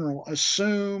in general,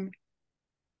 assume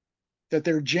that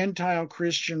their Gentile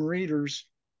Christian readers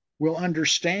will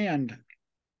understand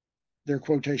their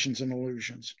quotations and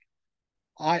allusions.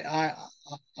 I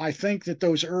think that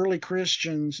those early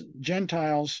Christians,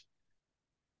 Gentiles,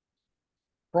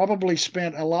 probably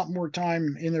spent a lot more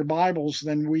time in their Bibles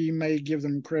than we may give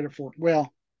them credit for.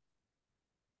 Well,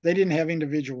 they didn't have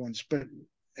individual ones, but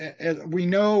we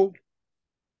know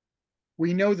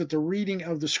that the reading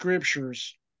of the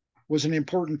scriptures was an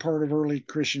important part of early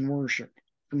Christian worship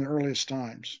from the earliest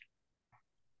times.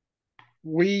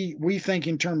 We think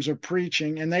in terms of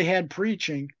preaching, and they had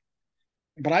preaching,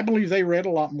 but I believe they read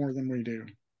a lot more than we do.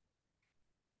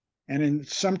 And in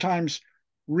sometimes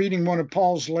reading one of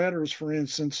Paul's letters, for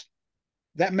instance,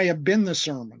 that may have been the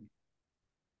sermon.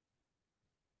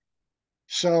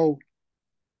 So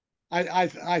I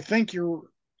think you're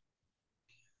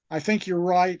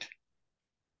right.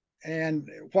 And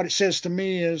what it says to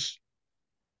me is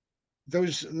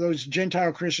those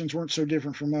Gentile Christians weren't so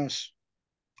different from us.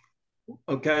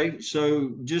 Okay,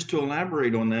 so just to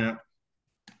elaborate on that,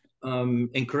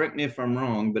 and correct me if I'm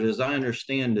wrong, but as I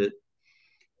understand it,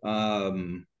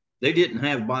 they didn't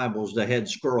have Bibles, they had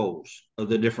scrolls of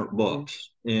the different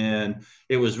books. And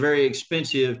it was very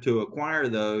expensive to acquire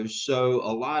those. So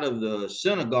a lot of the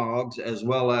synagogues, as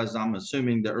well as I'm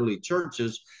assuming the early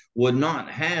churches, would not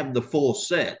have the full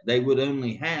set. They would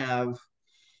only have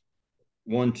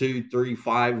 1, 2, 3,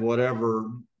 5, whatever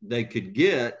they could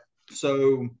get.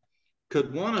 So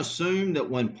could one assume that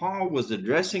when Paul was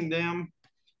addressing them,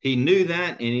 he knew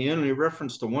that and he only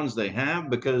referenced the ones they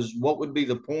have? Because what would be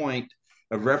the point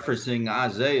of referencing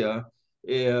Isaiah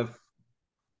if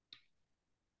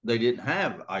they didn't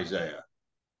have Isaiah?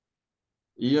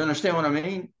 You understand what I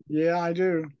mean? Yeah, I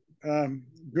do.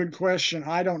 Good question.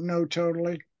 I don't know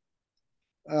totally.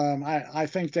 I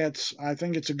think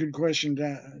it's a good question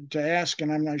to ask,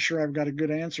 and I'm not sure I've got a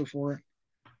good answer for it.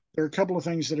 There are a couple of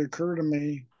things that occur to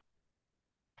me.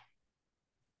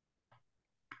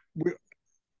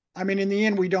 I mean, in the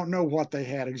end, we don't know what they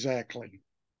had exactly.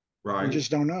 Right. We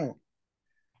just don't know.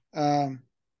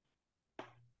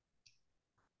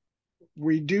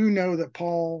 We do know that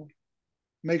Paul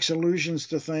makes allusions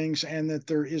to things and that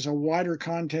there is a wider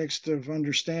context of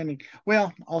understanding.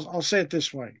 Well, I'll say it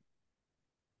this way.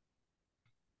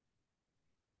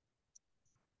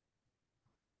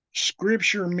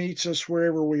 Scripture meets us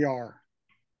wherever we are.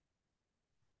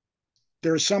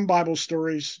 There are some Bible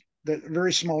stories that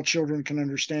very small children can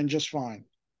understand just fine.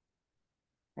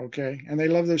 Okay, and they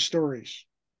love those stories.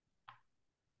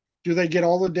 Do they get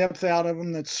all the depth out of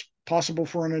them that's possible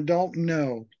for an adult?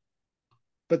 No.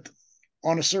 But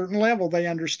on a certain level, they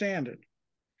understand it.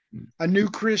 A new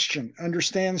Christian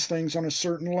understands things on a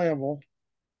certain level.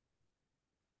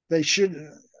 They should,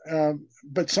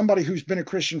 but somebody who's been a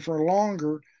Christian for a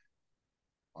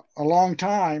long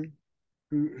time,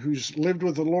 who's lived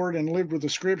with the Lord and lived with the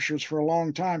scriptures for a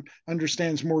long time,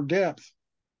 understands more depth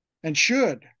and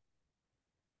should.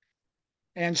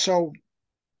 And so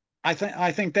I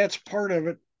think that's part of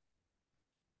it.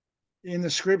 In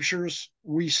the scriptures,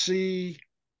 we see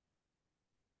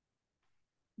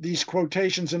these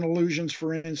quotations and allusions,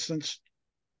 for instance,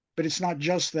 but it's not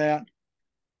just that.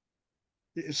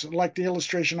 It's like the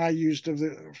illustration I used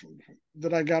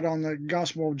that I got on the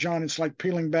Gospel of John. It's like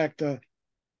peeling back the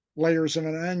layers of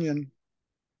an onion.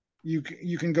 You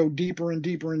can go deeper and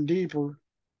deeper and deeper.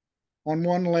 On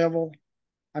one level,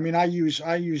 I mean, I use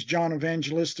John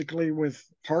evangelistically with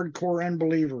hardcore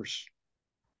unbelievers.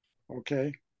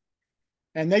 Okay,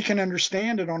 and they can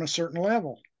understand it on a certain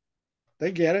level.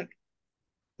 They get it.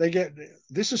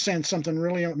 This is saying something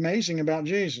really amazing about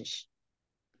Jesus.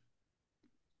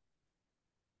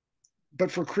 but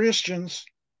for Christians,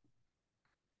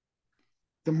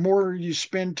 the more you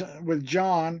spend with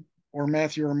John or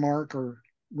Matthew or Mark or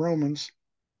Romans,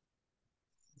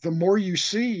 the more you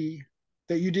see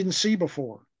that you didn't see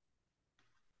before.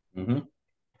 Mm-hmm.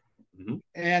 Mm-hmm.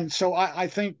 And so I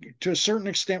think to a certain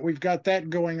extent, we've got that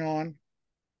going on,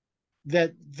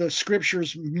 that the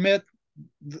scriptures met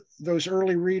those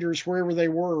early readers wherever they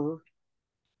were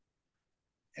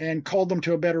and called them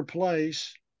to a better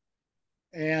place.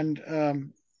 And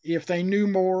if they knew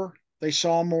more, they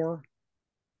saw more.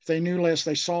 If they knew less,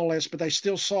 they saw less, but they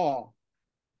still saw.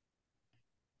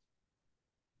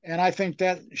 And I think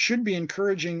that should be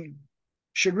encouraging,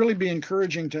 should really be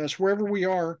encouraging to us wherever we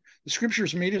are. The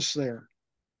scriptures meet us there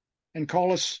and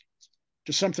call us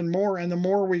to something more. And the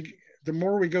more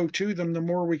we go to them, the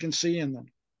more we can see in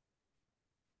them.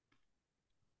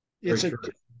 It's a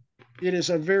it is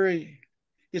a very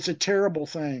it's a terrible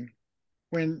thing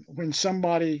when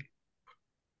somebody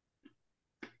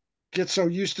gets so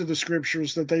used to the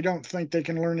scriptures that they don't think they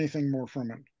can learn anything more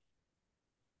from it,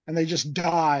 and they just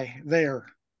die on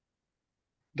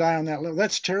that level.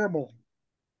 That's terrible.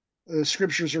 The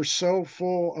scriptures are so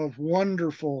full of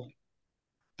wonderful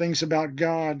things about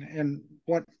God and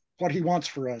what He wants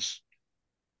for us.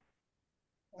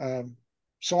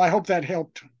 So I hope that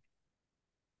helped.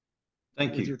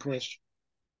 Thank with you. your question.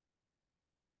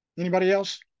 Anybody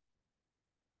else?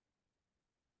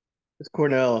 It's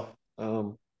Cornell.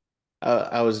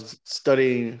 I was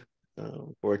studying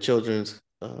for a children's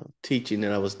teaching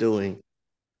that I was doing,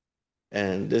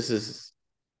 and this is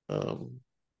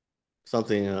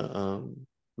something a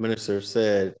minister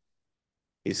said.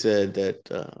 He said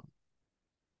that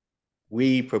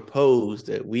we propose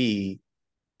that we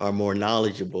are more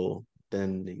knowledgeable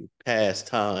than the past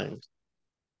times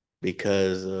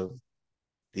because of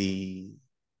the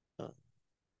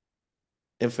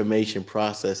information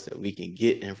process that we can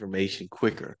get information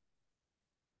quicker.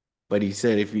 But he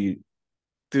said if you,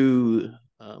 through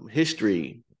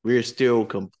history, we're still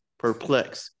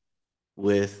perplexed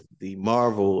with the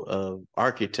marvel of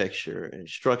architecture and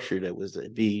structure that was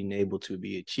being able to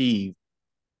be achieved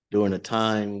during a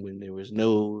time when there was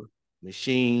no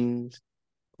machines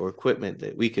or equipment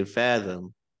that we could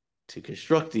fathom to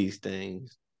construct these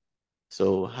things.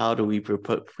 So how do we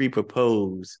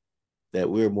pre-propose that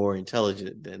we're more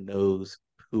intelligent than those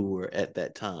who were at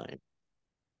that time?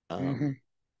 Mm-hmm.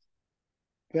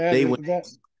 They went That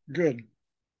good.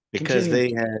 because Continue.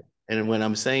 they had, and when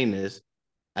I'm saying this,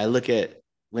 I look at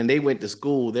when they went to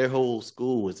school, their whole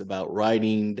school was about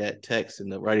writing that text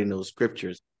and writing those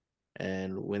scriptures.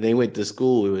 And when they went to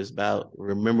school, it was about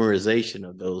memorization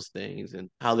of those things and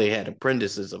how they had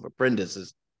apprentices of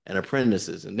apprentices and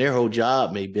apprentices. And their whole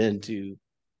job may have been to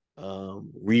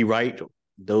rewrite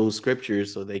those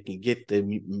scriptures so they can get the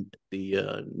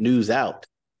news out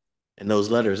and those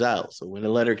letters out. So when the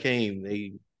letter came,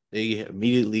 they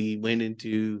immediately went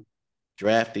into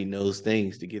drafting those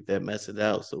things to get that message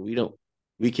out. So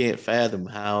we can't fathom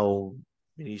how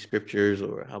many scriptures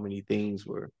or how many things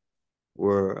were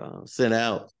sent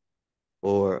out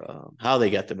or how they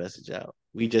got the message out.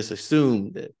 We just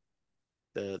assumed that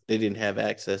they didn't have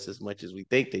access as much as we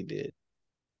think they did,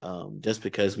 just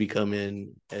because we come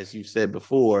in, as you said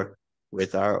before,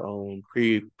 with our own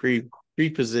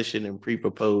preposition and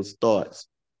pre-proposed thoughts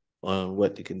on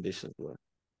what the conditions were.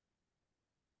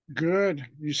 Good.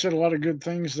 You said a lot of good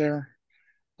things there.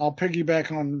 I'll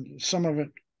piggyback on some of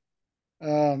it.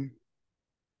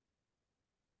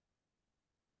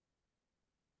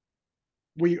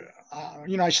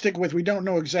 I stick with, we don't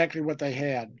know exactly what they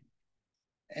had.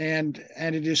 And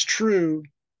it is true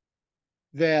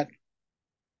that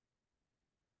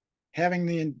having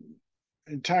the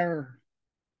entire,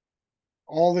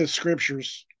 all the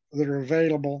scriptures that are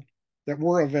available, that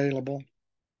were available,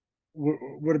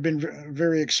 would have been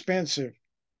very expensive.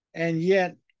 And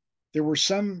yet there were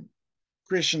some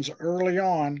Christians early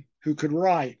on who could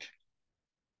write.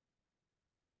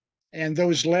 And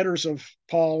those letters of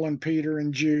Paul and Peter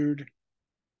and Jude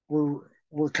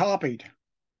were copied.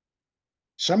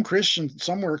 Some Christians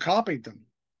somewhere copied them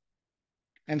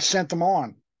and sent them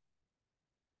on.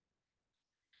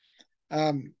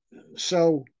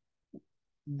 So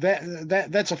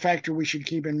that's a factor we should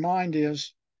keep in mind,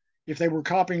 is if they were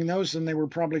copying those, then they were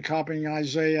probably copying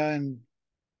Isaiah and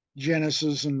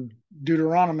Genesis and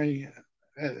Deuteronomy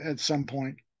at some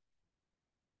point.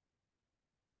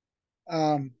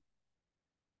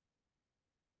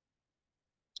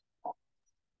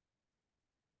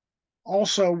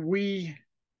 Also,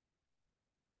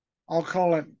 I'll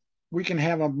call it, we can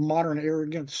have a modern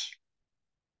arrogance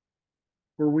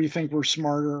where we think we're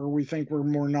smarter, or we think we're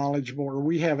more knowledgeable, or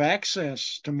we have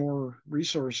access to more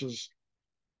resources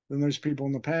than those people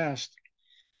in the past.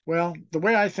 Well, the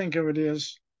way I think of it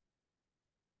is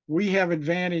we have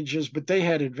advantages, but they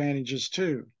had advantages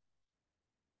too.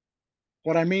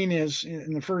 What I mean is,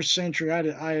 in the first century,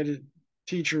 I had a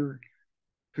teacher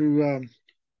who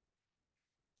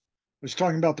was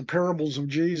talking about the parables of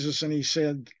Jesus, and he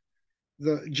said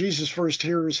the Jesus' first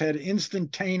hearers had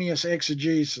instantaneous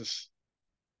exegesis.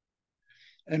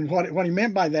 And what he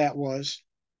meant by that was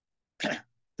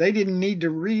they didn't need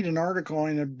to read an article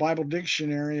in a Bible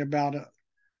dictionary about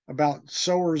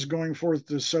sowers going forth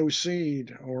to sow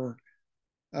seed,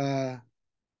 uh, or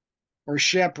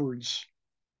shepherds,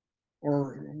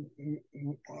 or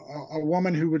a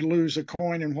woman who would lose a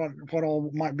coin, and what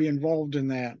all might be involved in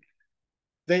that.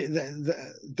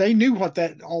 They knew what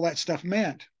all that stuff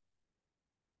meant.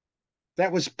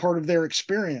 That was part of their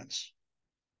experience.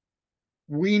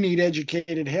 We need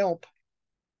educated help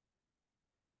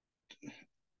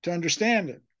to understand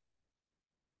it.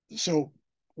 So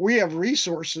we have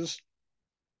resources,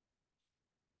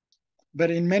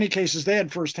 but in many cases they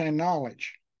had firsthand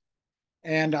knowledge.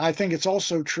 And I think it's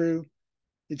also true,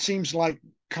 it seems like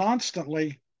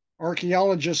constantly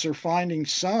archaeologists are finding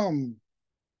some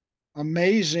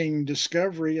amazing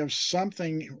discovery of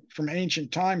something from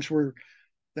ancient times where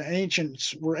the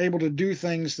ancients were able to do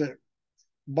things that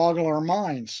boggle our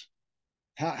minds.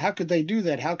 How could they do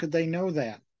that? How could they know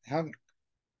that?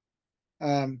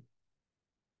 Um,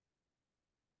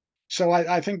 so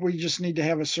I think we just need to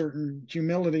have a certain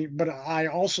humility. But I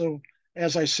also,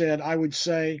 as I said, I would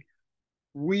say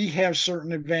we have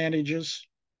certain advantages.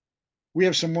 We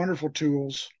have some wonderful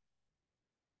tools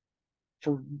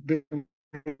for biblical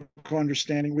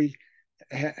understanding. We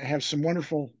have some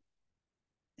wonderful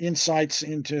insights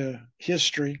into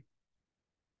history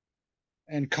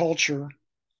and culture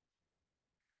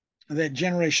that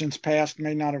generations past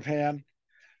may not have had.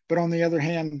 But on the other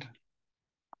hand,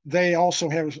 they also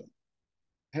have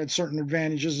had certain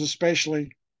advantages,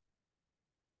 especially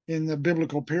in the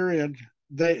biblical period.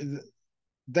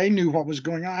 They knew what was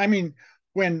going on. I mean,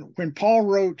 when Paul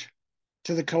wrote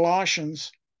to the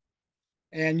Colossians,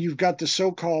 and you've got the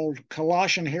so-called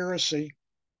Colossian heresy,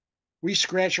 we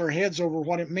scratch our heads over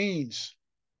what it means.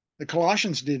 The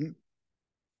Colossians didn't.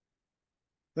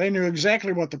 They knew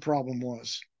exactly what the problem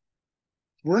was.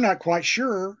 We're not quite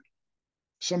sure.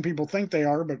 Some people think they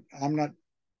are, but I'm not.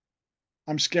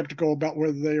 I'm skeptical about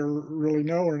whether they really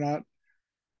know or not.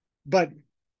 But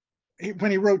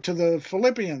when he wrote to the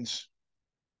Philippians,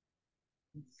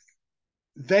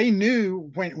 they knew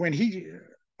when he,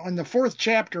 on the 4th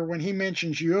chapter, when he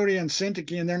mentions Euodia and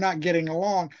Syntyche and they're not getting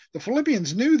along, the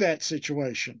Philippians knew that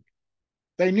situation.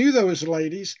 They knew those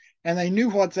ladies, and they knew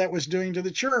what that was doing to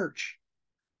the church.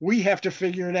 We have to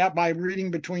figure it out by reading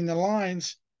between the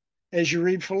lines as you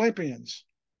read Philippians.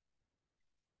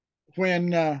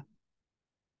 When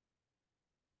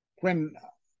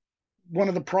one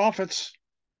of the prophets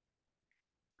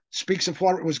speaks of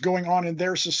what was going on in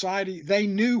their society, they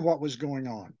knew what was going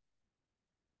on.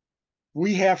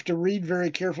 We have to read very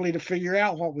carefully to figure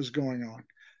out what was going on.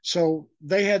 So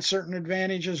they had certain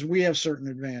advantages. We have certain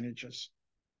advantages.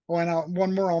 Oh, and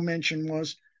one more I'll mention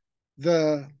was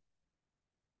the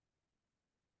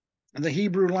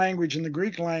Hebrew language and the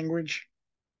Greek language,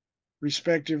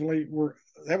 respectively,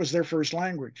 that was their first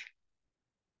language.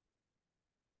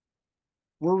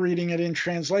 We're reading it in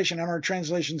translation, and our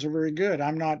translations are very good.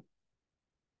 I'm not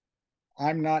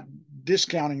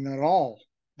discounting them at all.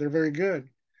 They're very good.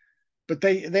 But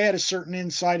they had a certain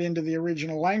insight into the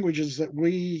original languages that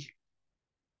we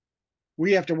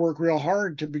have to work real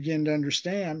hard to begin to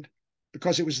understand,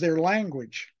 because it was their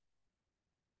language.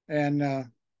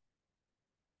 And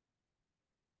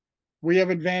we have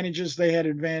advantages, they had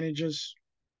advantages.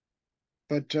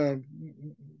 But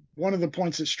one of the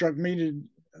points that struck me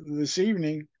this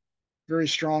evening very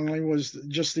strongly was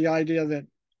just the idea that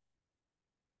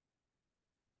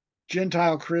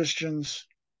Gentile Christians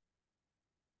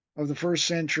of the first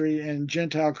century and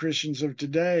Gentile Christians of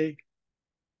today,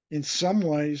 in some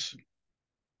ways,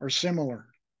 are similar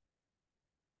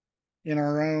in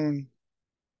our own.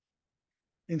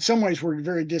 In some ways, we're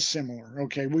very dissimilar.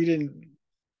 Okay,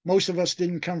 most of us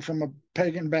didn't come from a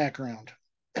pagan background.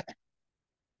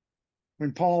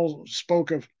 When Paul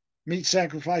spoke of meat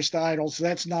sacrificed to idols,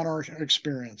 that's not our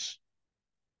experience,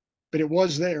 but it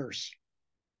was theirs.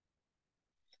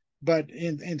 But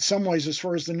in some ways, as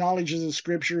far as the knowledge of the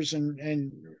scriptures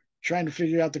and trying to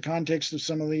figure out the context of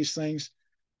some of these things,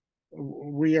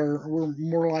 we're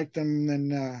more like them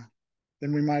than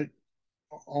we might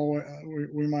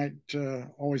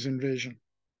always envision.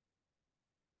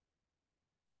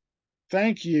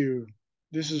 thank you.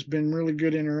 This has been really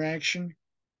good interaction.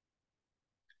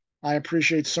 I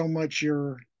appreciate so much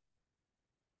your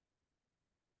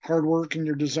hard work and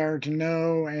your desire to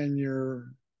know and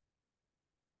your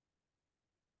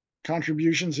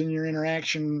contributions in your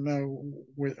interaction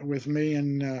with me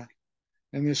and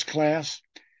in this class.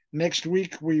 Next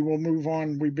week we will move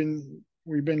on. We've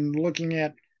been looking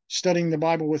at studying the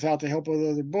Bible without the help of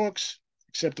other books,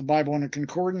 except the Bible and a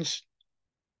concordance.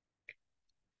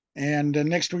 And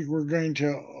next week we're going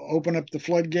to open up the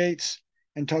floodgates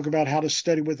and talk about how to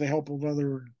study with the help of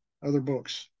other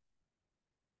books.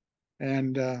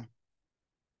 And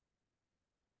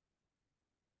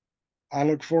I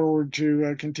look forward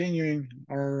to continuing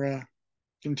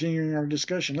our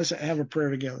discussion. Let's have a prayer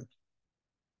together.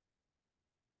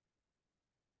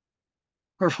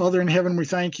 Our Father in heaven, we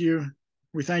thank you.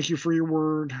 We thank you for your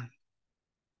word.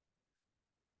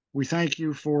 We thank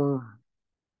you for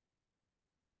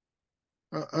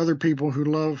other people who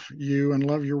love you and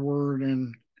love your word,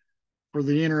 and for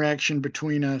the interaction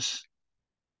between us.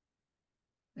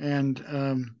 And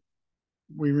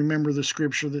we remember the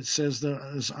scripture that says that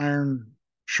as iron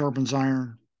sharpens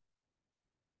iron,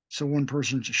 so one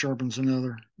person sharpens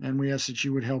another. And we ask that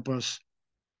you would help us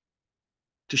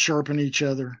to sharpen each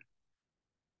other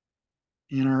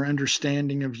in our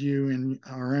understanding of you and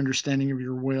our understanding of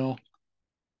your will,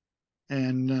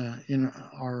 and in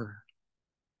our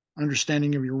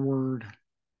understanding of your word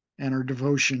and our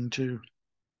devotion to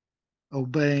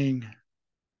obeying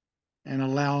and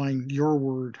allowing your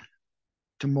word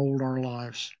to mold our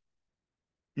lives.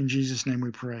 In Jesus' name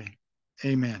we pray.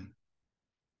 Amen.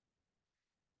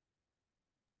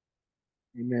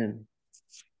 Amen.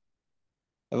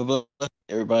 Have a blessed day,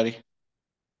 everybody.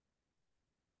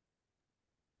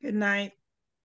 Good night.